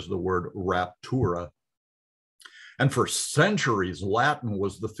harpazo, it has the word raptura. And for centuries, Latin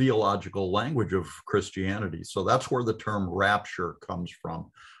was the theological language of Christianity. So that's where the term rapture comes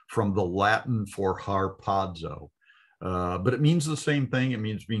from the Latin for harpazo. But it means the same thing. It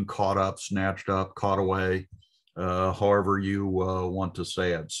means being caught up, snatched up, caught away, however you want to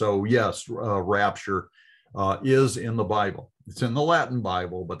say it. So yes, rapture is in the Bible. It's in the Latin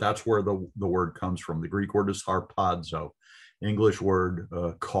Bible, but that's where the word comes from. The Greek word is harpazo, English word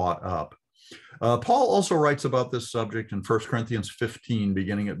caught up. Paul also writes about this subject in 1 Corinthians 15,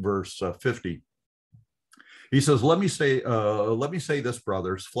 beginning at verse 50. He says, let me say this,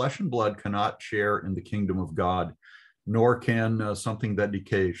 brothers, flesh and blood cannot share in the kingdom of God, nor can something that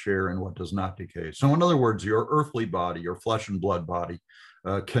decays share in what does not decay. So in other words, your earthly body, your flesh and blood body,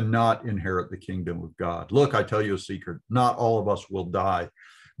 cannot inherit the kingdom of God. Look, I tell you a secret, not all of us will die,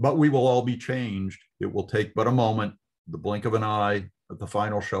 but we will all be changed. It will take but a moment, the blink of an eye, at the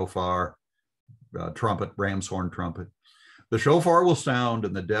final shofar, trumpet, ram's horn trumpet. The shofar will sound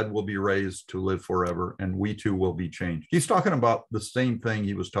and the dead will be raised to live forever, and we too will be changed. He's talking about the same thing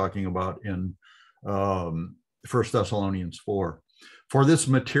he was talking about in 1 Thessalonians 4. For this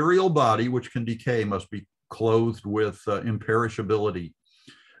material body, which can decay, must be clothed with imperishability.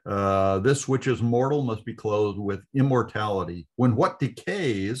 This which is mortal must be clothed with immortality. When what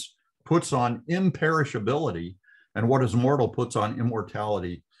decays puts on imperishability, and what is mortal puts on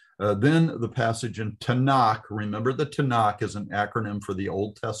immortality, then the passage in Tanakh, remember the Tanakh is an acronym for the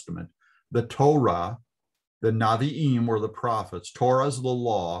Old Testament. The Torah, the Navi'im were the prophets. Torah is the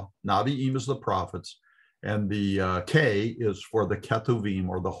law, Navi'im is the prophets, and the K is for the Ketuvim,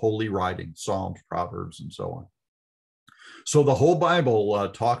 or the holy writing, Psalms, Proverbs, and so on. So the whole Bible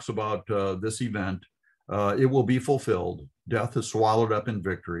talks about this event. It will be fulfilled. Death is swallowed up in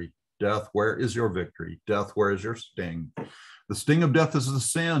victory. Death, where is your victory? Death, where is your sting? The sting of death is the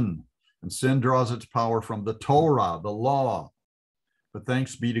sin, and sin draws its power from the Torah, the law. But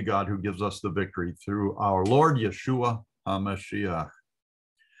thanks be to God who gives us the victory through our Lord Yeshua HaMashiach.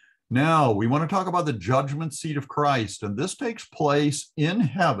 Now, we want to talk about the judgment seat of Christ, and this takes place in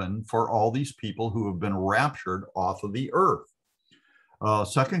heaven for all these people who have been raptured off of the earth.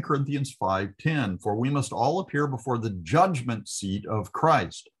 2 Corinthians 5:10, for we must all appear before the judgment seat of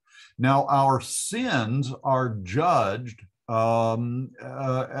Christ. Now, our sins are judged. I'm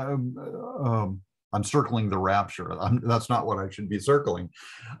circling the rapture. That's not what I should be circling.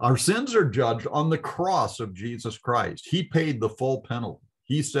 Our sins are judged on the cross of Jesus Christ. He paid the full penalty.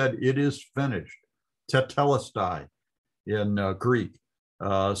 He said, it is finished, tetelestai in Greek.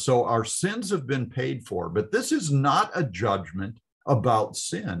 So our sins have been paid for, but this is not a judgment about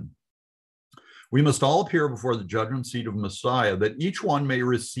sin. We must all appear before the judgment seat of Messiah, that each one may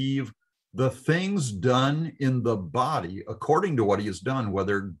receive the things done in the body according to what he has done,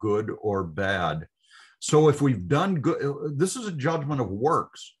 whether good or bad. So if we've done good, this is a judgment of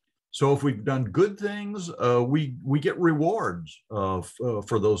works. So if we've done good things, we get rewards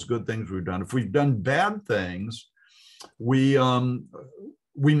for those good things we've done. If we've done bad things, we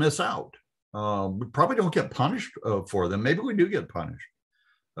miss out. We probably don't get punished for them. Maybe we do get punished.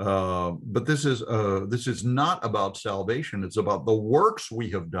 But this is not about salvation. It's about the works we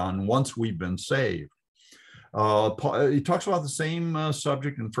have done once we've been saved. He talks about the same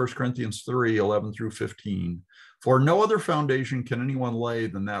subject in 1 Corinthians 3:11 through 15. For no other foundation can anyone lay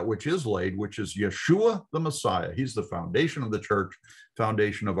than that which is laid, which is Yeshua the Messiah. He's the foundation of the church,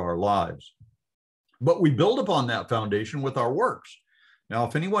 foundation of our lives. But we build upon that foundation with our works. Now,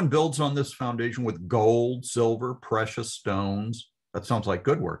 if anyone builds on this foundation with gold, silver, precious stones, that sounds like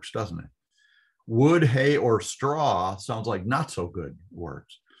good works, doesn't it? Wood, hay, or straw sounds like not so good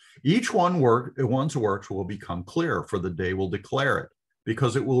works. Each one's works will become clear, for the day will declare it,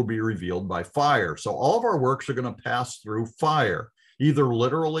 because it will be revealed by fire. So all of our works are going to pass through fire, either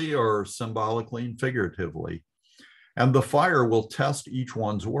literally or symbolically and figuratively. And the fire will test each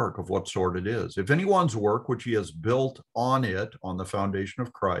one's work of what sort it is. If anyone's work, which he has built on it, on the foundation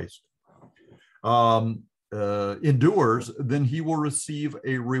of Christ, endures, then he will receive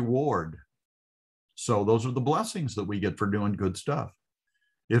a reward. So those are the blessings that we get for doing good stuff.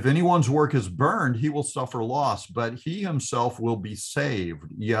 If anyone's work is burned, he will suffer loss, but he himself will be saved,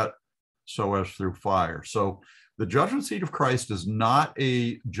 yet so as through fire. So the judgment seat of Christ is not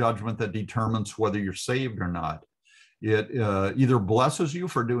a judgment that determines whether you're saved or not. It either blesses you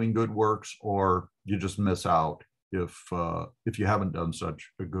for doing good works, or you just miss out if you haven't done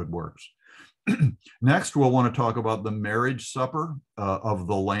such good works. Next, we'll want to talk about the marriage supper of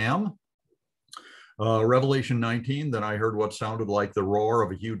the Lamb. Revelation 19, then I heard what sounded like the roar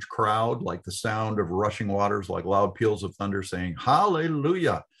of a huge crowd, like the sound of rushing waters, like loud peals of thunder, saying,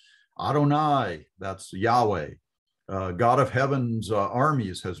 Hallelujah, Adonai, that's Yahweh, God of heaven's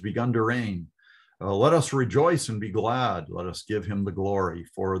armies has begun to reign. Let us rejoice and be glad. Let us give him the glory.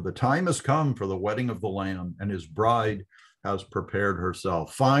 For the time has come for the wedding of the Lamb, and his bride has prepared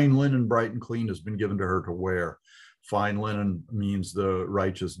herself. Fine linen, bright and clean, has been given to her to wear. Fine linen means the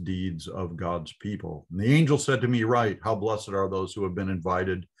righteous deeds of God's people. And the angel said to me, Write, how blessed are those who have been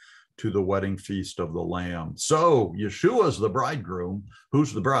invited to the wedding feast of the Lamb. So Yeshua is the bridegroom.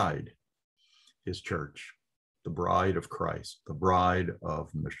 Who's the bride? His church, the bride of Christ, the bride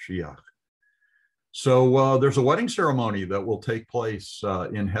of Mashiach. So there's a wedding ceremony that will take place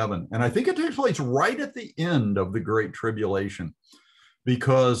in heaven. And I think it takes place right at the end of the Great Tribulation,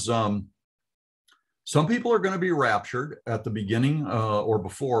 because some people are going to be raptured at the beginning or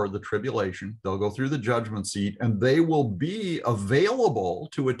before the tribulation. They'll go through the judgment seat, and they will be available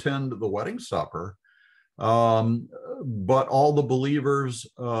to attend the wedding supper. But all the believers,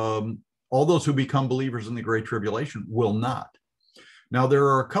 all those who become believers in the Great Tribulation will not. Now, there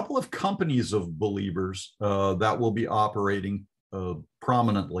are a couple of companies of believers that will be operating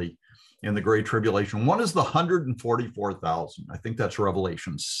prominently in the Great Tribulation. One is the 144,000. I think that's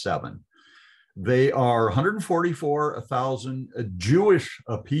Revelation 7. They are 144,000 Jewish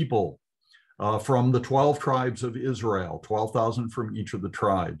people from the 12 tribes of Israel, 12,000 from each of the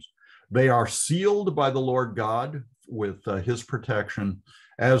tribes. They are sealed by the Lord God with his protection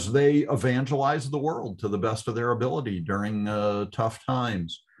as they evangelize the world to the best of their ability during tough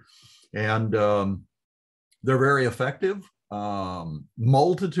times. And they're very effective.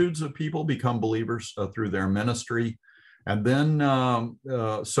 Multitudes of people become believers through their ministry. And then,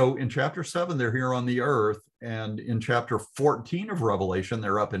 so in chapter 7, they're here on the earth. And in chapter 14 of Revelation,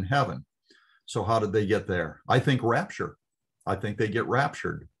 they're up in heaven. So how did they get there? I think rapture. I think they get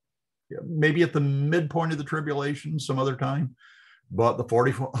raptured. Maybe at the midpoint of the tribulation some other time. But the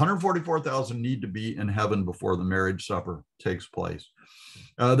 144,000 need to be in heaven before the marriage supper takes place.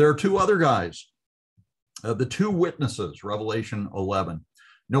 There are two other guys. The two witnesses, Revelation 11.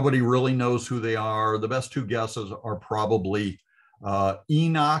 Nobody really knows who they are. The best two guesses are probably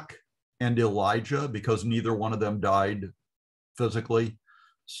Enoch and Elijah, because neither one of them died physically.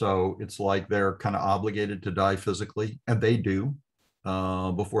 So it's like they're kind of obligated to die physically, and they do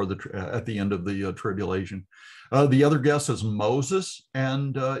before at the end of the tribulation. The other guess is Moses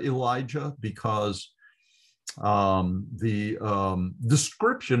and Elijah, because the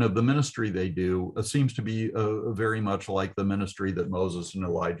description of the ministry they do seems to be very much like the ministry that Moses and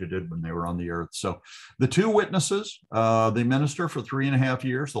Elijah did when they were on the earth. So the two witnesses, they minister for 3.5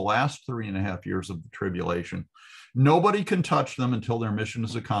 years, the last 3.5 years of the tribulation. Nobody can touch them until their mission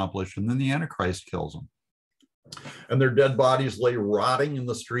is accomplished, and then the Antichrist kills them. And their dead bodies lay rotting in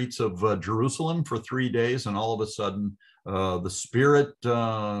the streets of Jerusalem for 3 days, and all of a sudden, the Spirit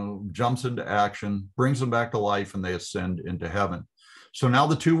jumps into action, brings them back to life, and they ascend into heaven. So now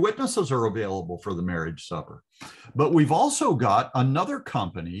the two witnesses are available for the marriage supper. But we've also got another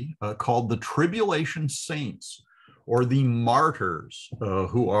company called the Tribulation Saints, or the martyrs,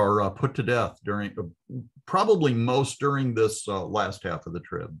 who are put to death during, probably most during this last half of the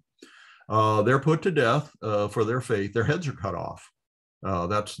trib. They're put to death for their faith. Their heads are cut off.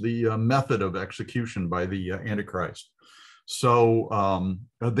 That's the method of execution by the Antichrist. So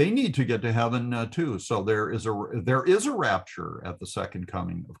they need to get to heaven too. So there is a rapture at the second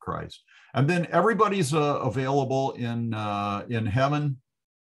coming of Christ, and then everybody's available in heaven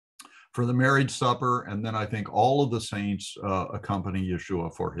for the marriage supper, and then I think all of the saints accompany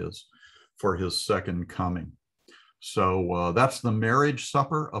Yeshua for his second coming. So that's the marriage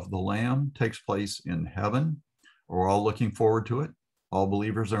supper of the Lamb, takes place in heaven. We're all looking forward to it. All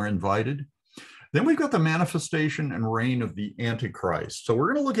believers are invited. Then we've got the manifestation and reign of the Antichrist. So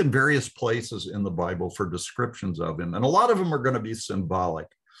we're going to look in various places in the Bible for descriptions of him, and a lot of them are going to be symbolic.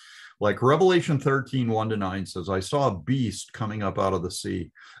 Like Revelation 13, 1-9 says, I saw a beast coming up out of the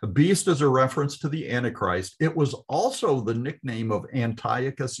sea. A beast is a reference to the Antichrist. It was also the nickname of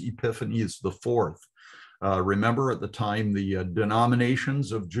Antiochus Epiphanes IV. Remember, at the time, the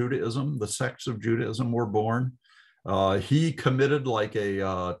denominations of Judaism, the sects of Judaism were born. He committed like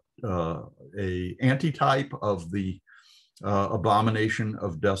a antitype of the abomination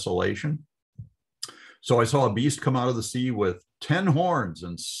of desolation. So I saw a beast come out of the sea with 10 horns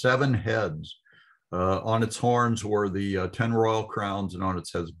and 7 heads. On its horns were the 10 royal crowns, and on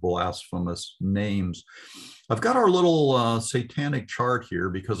its heads blasphemous names. I've got our little satanic chart here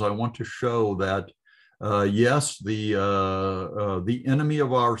because I want to show that yes, the enemy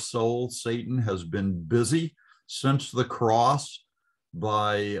of our soul, Satan, has been busy since the cross.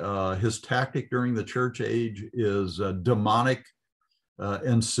 By his tactic during the church age is demonic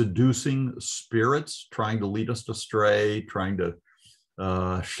and seducing spirits, trying to lead us astray, trying to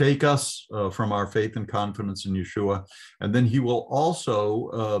shake us from our faith and confidence in Yeshua. And then he will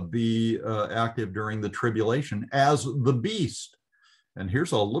also be active during the tribulation as the beast. And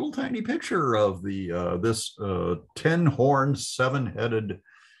here's a little tiny picture of this 10-horned, 7-headed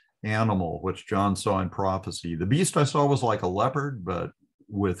animal, which John saw in prophecy. The beast I saw was like a leopard, but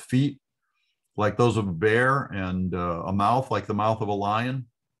with feet like those of a bear, and a mouth like the mouth of a lion.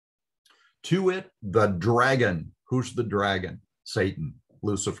 To it, the dragon. Who's the dragon? Satan,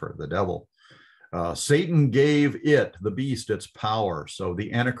 Lucifer, the devil. Satan gave it, the beast, its power. So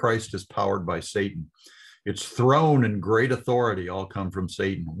the Antichrist is powered by Satan. Its throne and great authority all come from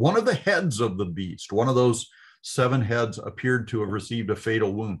Satan. One of the heads of the beast, one of those 7 heads, appeared to have received a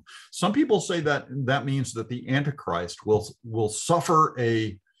fatal wound. Some people say that that means that the Antichrist will suffer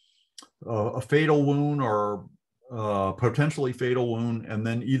a fatal wound or potentially fatal wound, and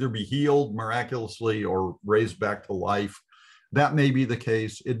then either be healed miraculously or raised back to life. That may be the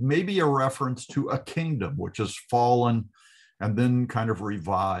case. It may be a reference to a kingdom which has fallen and then kind of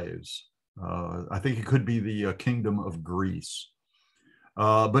revives. I think it could be the kingdom of Greece.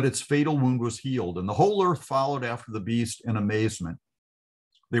 But its fatal wound was healed, and the whole earth followed after the beast in amazement.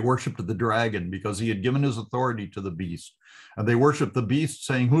 They worshiped the dragon because he had given his authority to the beast. And they worshiped the beast,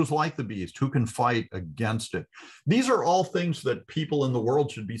 saying, who's like the beast? Who can fight against it? These are all things that people in the world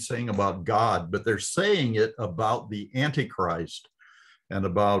should be saying about God, but they're saying it about the Antichrist and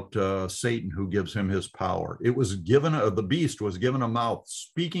about Satan, who gives him his power. It was given, the beast was given a mouth,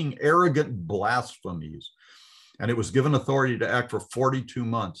 speaking arrogant blasphemies. And it was given authority to act for 42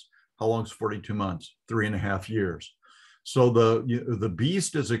 months. How long is 42 months? 3.5 years. So the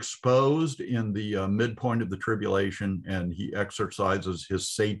beast is exposed in the midpoint of the tribulation, and he exercises his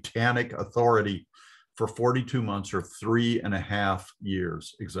satanic authority for 42 months, or 3.5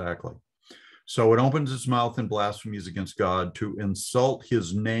 years exactly. So it opens its mouth in blasphemies against God to insult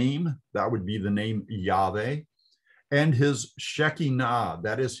his name. That would be the name Yahweh. And his Shekinah,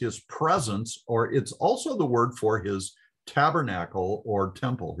 that is his presence, or it's also the word for his tabernacle or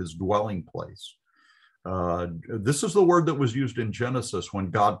temple, his dwelling place. This is the word that was used in Genesis when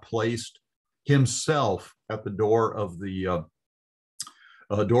God placed himself at the door of the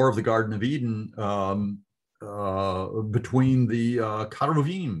Garden of Eden, between the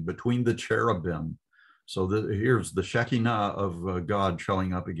cheruvim, between the cherubim. So here's the Shekinah of God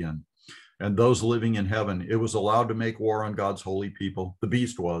showing up again. And those living in heaven, it was allowed to make war on God's holy people, the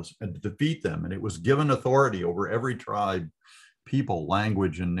beast was, and to defeat them. And it was given authority over every tribe, people,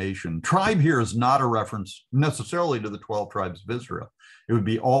 language, and nation. Tribe here is not a reference necessarily to the 12 tribes of Israel. It would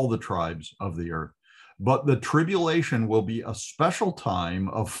be all the tribes of the earth. But the tribulation will be a special time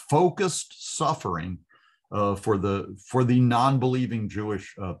of focused suffering for the non-believing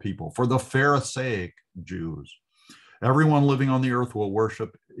Jewish people, for the Pharisaic Jews. Everyone living on the earth will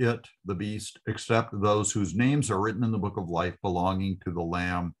worship it, the beast, except those whose names are written in the book of life belonging to the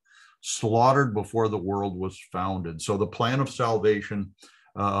Lamb, slaughtered before the world was founded. So the plan of salvation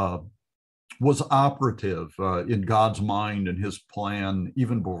was operative in God's mind and his plan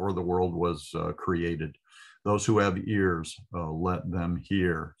even before the world was created. Those who have ears, let them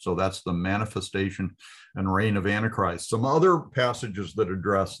hear. So that's the manifestation and reign of Antichrist. Some other passages that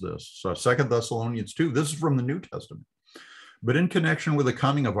address this. So 2 Thessalonians 2, this is from the New Testament. But in connection with the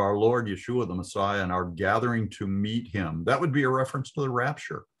coming of our Lord Yeshua, the Messiah, and our gathering to meet him, that would be a reference to the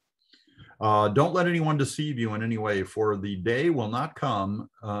rapture. Don't let anyone deceive you in any way, for the day will not come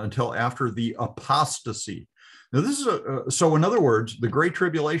until after the apostasy. Now, this is so in other words, the Great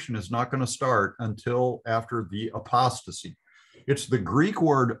Tribulation is not going to start until after the apostasy. It's the Greek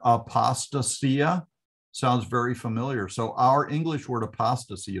word apostasia, sounds very familiar. So our English word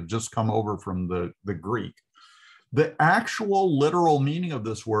apostasy have just come over from the Greek. The actual literal meaning of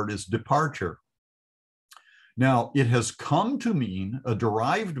this word is departure. Now, it has come to mean, a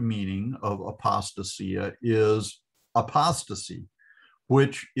derived meaning of apostasia is apostasy,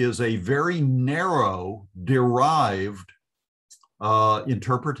 which is a very narrow, derived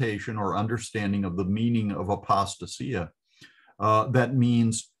interpretation or understanding of the meaning of apostasia. That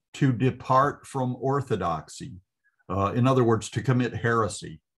means to depart from orthodoxy. In other words, to commit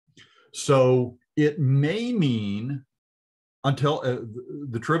heresy. So it may mean until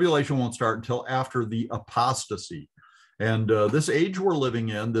the tribulation won't start until after the apostasy. And this age we're living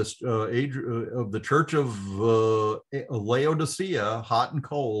in, this age of the church of Laodicea, hot and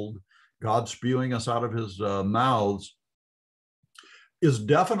cold, God spewing us out of his mouths, is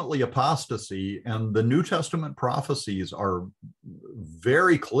definitely apostasy. And the New Testament prophecies are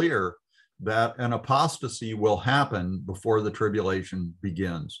very clear that an apostasy will happen before the tribulation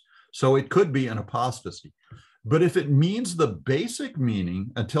begins. So it could be an apostasy. But if it means the basic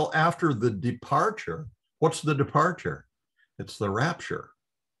meaning until after the departure, what's the departure? It's the rapture.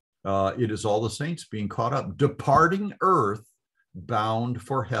 It is all the saints being caught up, departing earth, bound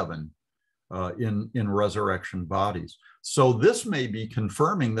for heaven in resurrection bodies. So this may be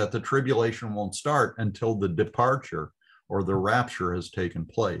confirming that the tribulation won't start until the departure or the rapture has taken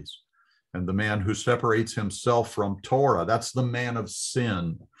place. And the man who separates himself from Torah, that's the man of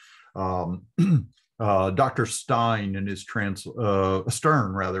sin. Dr. Stein in his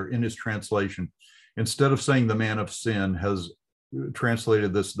Stern rather, in his translation, instead of saying the man of sin, has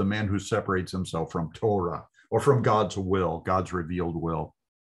translated this, the man who separates himself from Torah or from God's will, God's revealed will.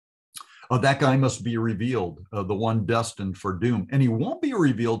 That guy must be revealed, the one destined for doom. And he won't be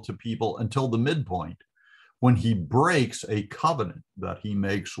revealed to people until the midpoint, when he breaks a covenant that he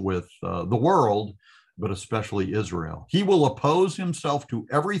makes with the world, but especially Israel. He will oppose himself to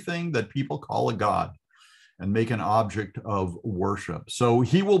everything that people call a god and make an object of worship. So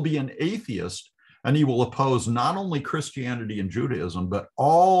he will be an atheist and he will oppose not only Christianity and Judaism, but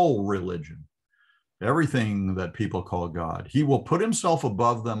all religion, everything that people call God. He will put himself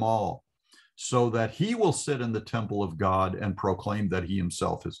above them all so that he will sit in the temple of God and proclaim that he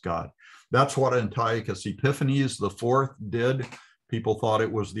himself is God. That's what Antiochus Epiphanes IV did. People thought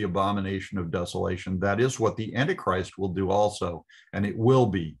it was the abomination of desolation. That is what the Antichrist will do also, and it will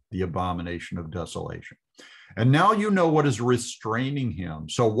be the abomination of desolation. And now you know what is restraining him.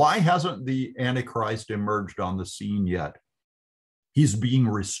 So why hasn't the Antichrist emerged on the scene yet? He's being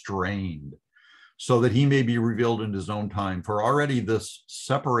restrained so that he may be revealed in his own time. For already this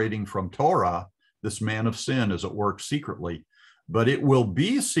separating from Torah, this man of sin is at work secretly, but it will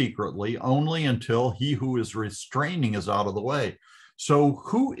be secretly only until he who is restraining is out of the way. So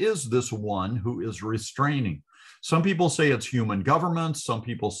who is this one who is restraining? Some people say it's human governments. Some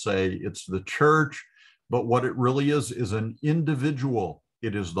people say it's the church. But what it really is an individual.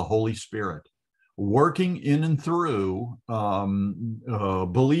 It is the Holy Spirit working in and through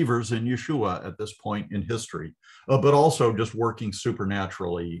believers in Yeshua at this point in history, but also just working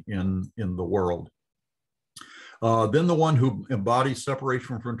supernaturally in the world. Then the one who embodies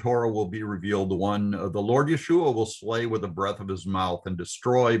separation from Torah will be revealed. The Lord Yeshua will slay with the breath of his mouth and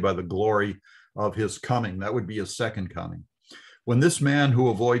destroy by the glory of his coming. That would be his second coming. When this man who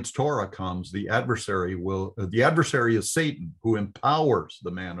avoids Torah comes, the adversary is Satan, who empowers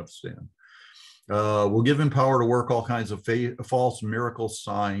the man of sin. Will give him power to work all kinds of false miracles,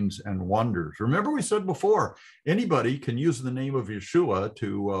 signs, and wonders. Remember, we said before, anybody can use the name of Yeshua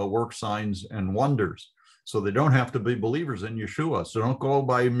to work signs and wonders. So they don't have to be believers in Yeshua. So don't go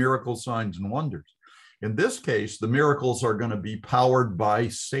by miracles, signs, and wonders. In this case, the miracles are going to be powered by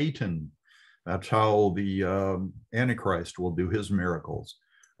Satan. That's how the Antichrist will do his miracles.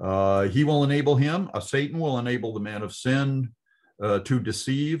 He will enable him, Satan will enable the man of sin to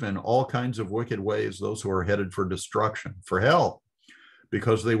deceive in all kinds of wicked ways those who are headed for destruction, for hell,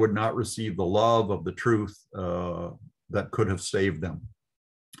 because they would not receive the love of the truth that could have saved them.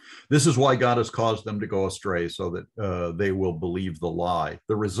 This is why God has caused them to go astray, so that they will believe the lie.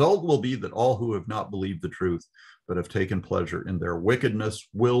 The result will be that all who have not believed the truth, but have taken pleasure in their wickedness,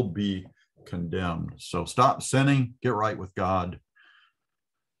 will be condemned. So stop sinning, get right with God,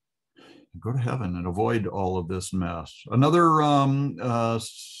 go to heaven and avoid all of this mess. Another a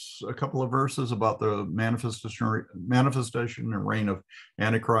couple of verses about the manifestation and reign of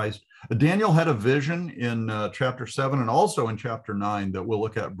Antichrist. Daniel had a vision in chapter 7 and also in chapter 9 that we'll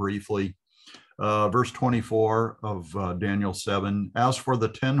look at briefly. Verse 24 of Daniel 7, as for the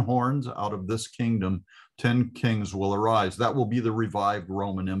 10 horns, out of this kingdom 10 kings will arise. That will be the revived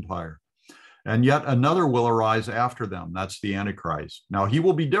Roman Empire. And yet another will arise after them. That's the Antichrist. Now, he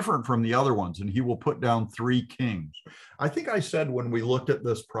will be different from the other ones, and he will put down 3 kings. I think I said when we looked at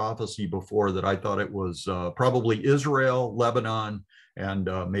this prophecy before that I thought it was probably Israel, Lebanon, and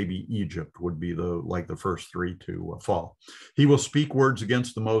maybe Egypt would be the first 3 to fall. He will speak words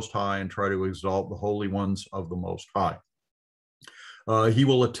against the Most High and try to exalt the holy ones of the Most High. He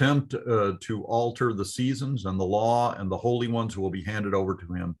will attempt to alter the seasons and the law, and the holy ones will be handed over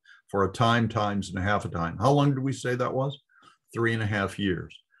to him for a time, times, and a half a time. How long did we say that was? 3.5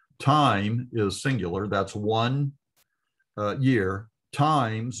 years. Time is singular. That's 1 year.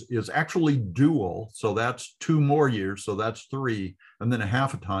 Times is actually dual. So that's 2 more years. So that's 3. And then a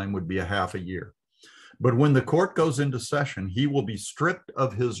half a time would be a half a year. But when the court goes into session, he will be stripped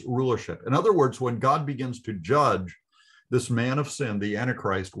of his rulership. In other words, when God begins to judge, this man of sin, the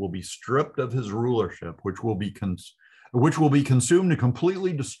Antichrist, will be stripped of his rulership, which will be consumed and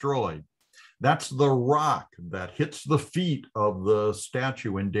completely destroyed. That's the rock that hits the feet of the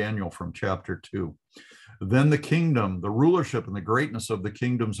statue in Daniel from chapter 2. Then the kingdom, the rulership and the greatness of the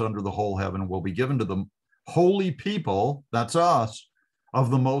kingdoms under the whole heaven will be given to the holy people, that's us,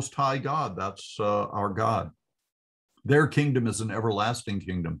 of the Most High God, that's our God. Their kingdom is an everlasting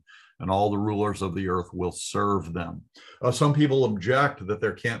kingdom, and all the rulers of the earth will serve them. Some people object that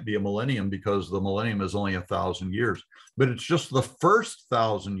there can't be a millennium because the millennium is only 1,000 years, but it's just the first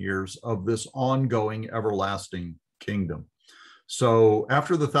 1,000 years of this ongoing everlasting kingdom. So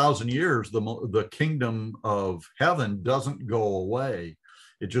after the 1,000 years, the kingdom of heaven doesn't go away.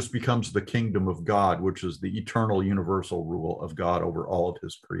 It just becomes the kingdom of God, which is the eternal universal rule of God over all of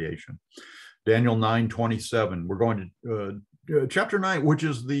his creation. Daniel 9:27, we're going to chapter 9, which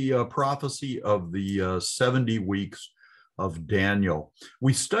is the prophecy of the 70 weeks of Daniel.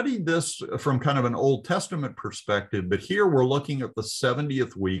 We studied this from kind of an Old Testament perspective, but here we're looking at the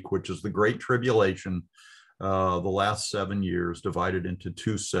 70th week, which is the Great Tribulation, the last 7 years divided into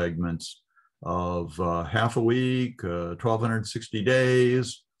 2 segments of half a week, 1,260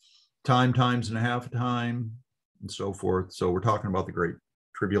 days, times and a half a time, and so forth. So we're talking about the Great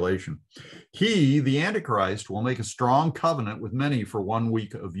Tribulation. He, the Antichrist, will make a strong covenant with many for 1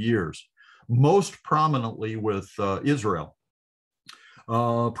 week of years, most prominently with Israel.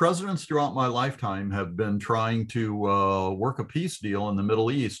 Presidents throughout my lifetime have been trying to work a peace deal in the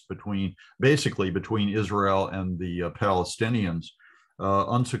Middle East between Israel and the Palestinians,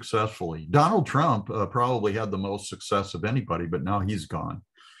 unsuccessfully. Donald Trump probably had the most success of anybody, but now he's gone.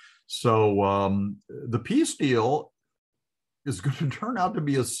 So the peace deal is going to turn out to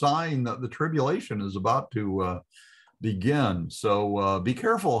be a sign that the tribulation is about to begin. So be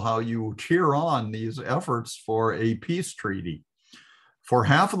careful how you cheer on these efforts for a peace treaty. For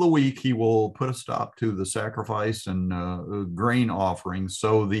half of the week, he will put a stop to the sacrifice and grain offerings.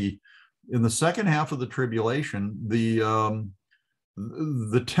 So in the second half of the tribulation, the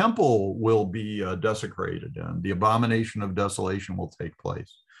temple will be desecrated and the abomination of desolation will take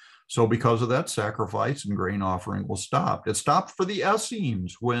place. So because of that, sacrifice and grain offering will stop. It stopped for the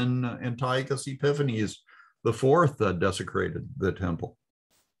Essenes when Antiochus Epiphanes IV desecrated the temple.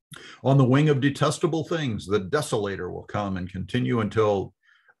 On the wing of detestable things, the desolator will come and continue until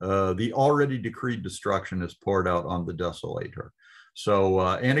the already decreed destruction is poured out on the desolator. So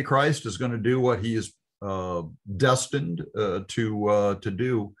Antichrist is going to do what he is destined to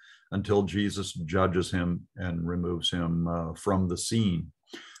do until Jesus judges him and removes him from the scene.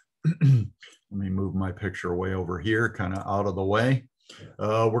 Let me move my picture way over here, kind of out of the way.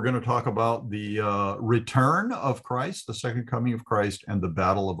 We're going to talk about the return of Christ, the second coming of Christ, and the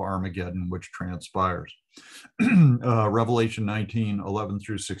battle of Armageddon, which transpires. Revelation 19:11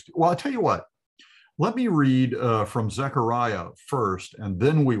 through 16. Well, I'll tell you what. Let me read from Zechariah first, and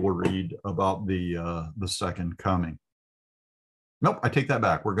then we will read about the second coming. Nope, I take that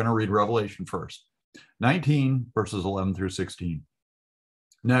back. We're going to read Revelation first. 19 verses 11 through 16.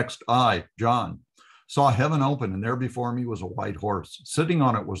 Next, I, John, saw heaven open, and there before me was a white horse. Sitting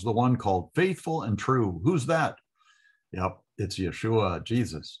on it was the one called Faithful and True. Who's that? Yep, it's Yeshua,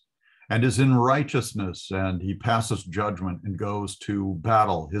 Jesus, and is in righteousness, and he passes judgment and goes to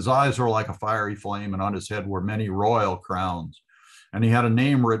battle. His eyes were like a fiery flame, and on his head were many royal crowns. And he had a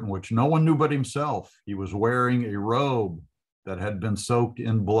name written which no one knew but himself. He was wearing a robe that had been soaked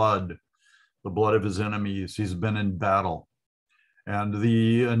in blood, the blood of his enemies. He's been in battle. And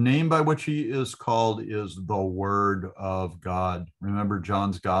the name by which he is called is the Word of God. Remember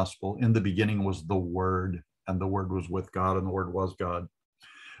John's Gospel. In the beginning was the Word, and the Word was with God, and the Word was God.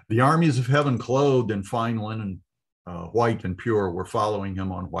 The armies of heaven, clothed in fine linen, white and pure, were following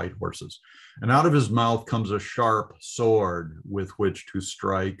him on white horses. And out of his mouth comes a sharp sword with which to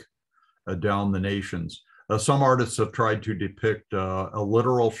strike down the nations. Some artists have tried to depict a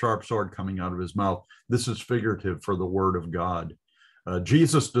literal sharp sword coming out of his mouth. This is figurative for the Word of God.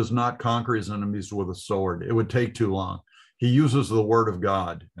 Jesus does not conquer his enemies with a sword. It would take too long. He uses the Word of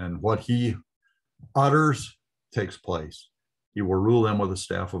God, and what he utters takes place. He will rule them with a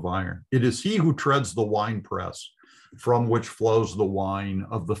staff of iron. It is he who treads the winepress from which flows the wine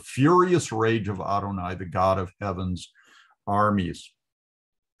of the furious rage of Adonai, the God of heaven's armies.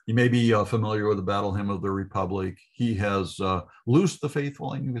 You may be familiar with the Battle Hymn of the Republic. He has loosed the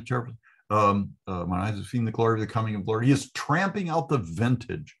faithful in the church. My eyes have seen the glory of the coming of the Lord. He is tramping out the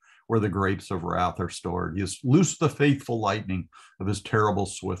vintage where the grapes of wrath are stored. He has loosed the faithful lightning of his terrible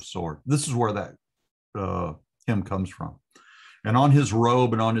swift sword. This is where that hymn comes from. And on his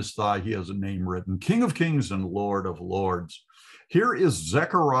robe and on his thigh, he has a name written, King of Kings and Lord of Lords. Here is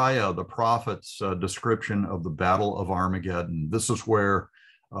Zechariah, the prophet's description of the Battle of Armageddon. This is where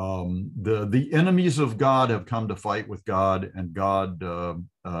the enemies of God have come to fight with God, and God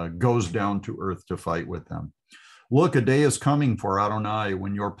goes down to earth to fight with them. Look, a day is coming for Adonai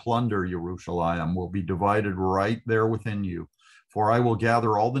when your plunder, Jerusalem, will be divided right there within you. For I will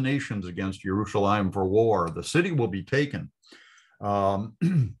gather all the nations against Jerusalem for war. The city will be taken.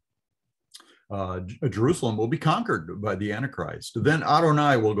 Jerusalem will be conquered by the Antichrist. Then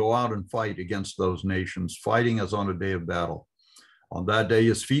Adonai will go out and fight against those nations, fighting as on a day of battle. On that day,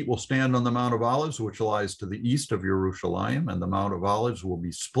 his feet will stand on the Mount of Olives, which lies to the east of Jerusalem, and the Mount of Olives will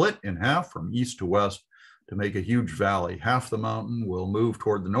be split in half from east to west to make a huge valley. Half the mountain will move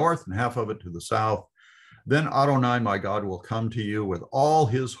toward the north and half of it to the south. Then Adonai, my God, will come to you with all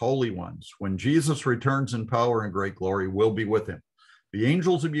his holy ones. When Jesus returns in power and great glory, we'll be with him. The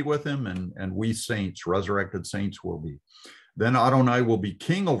angels will be with him, and we saints, resurrected saints, will be. Then Adonai will be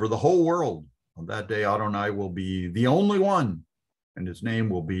king over the whole world. On that day, Adonai will be the only one, and his name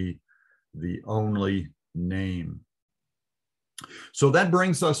will be the only name. So that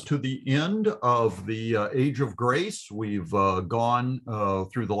brings us to the end of the Age of Grace. We've gone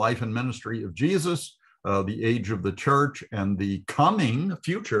through the life and ministry of Jesus, the age of the church, and the coming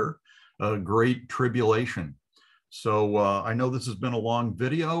future Great Tribulation. So I know this has been a long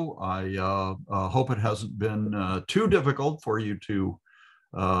video. I hope it hasn't been too difficult for you to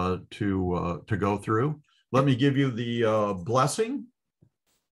go through. Let me give you the blessing.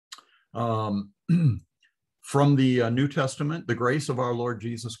 From the New Testament, the grace of our Lord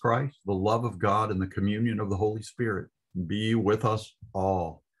Jesus Christ, the love of God, and the communion of the Holy Spirit be with us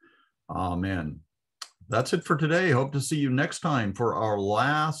all. Amen. That's it for today. Hope to see you next time for our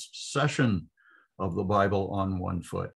last session of the Bible on 1 Foot.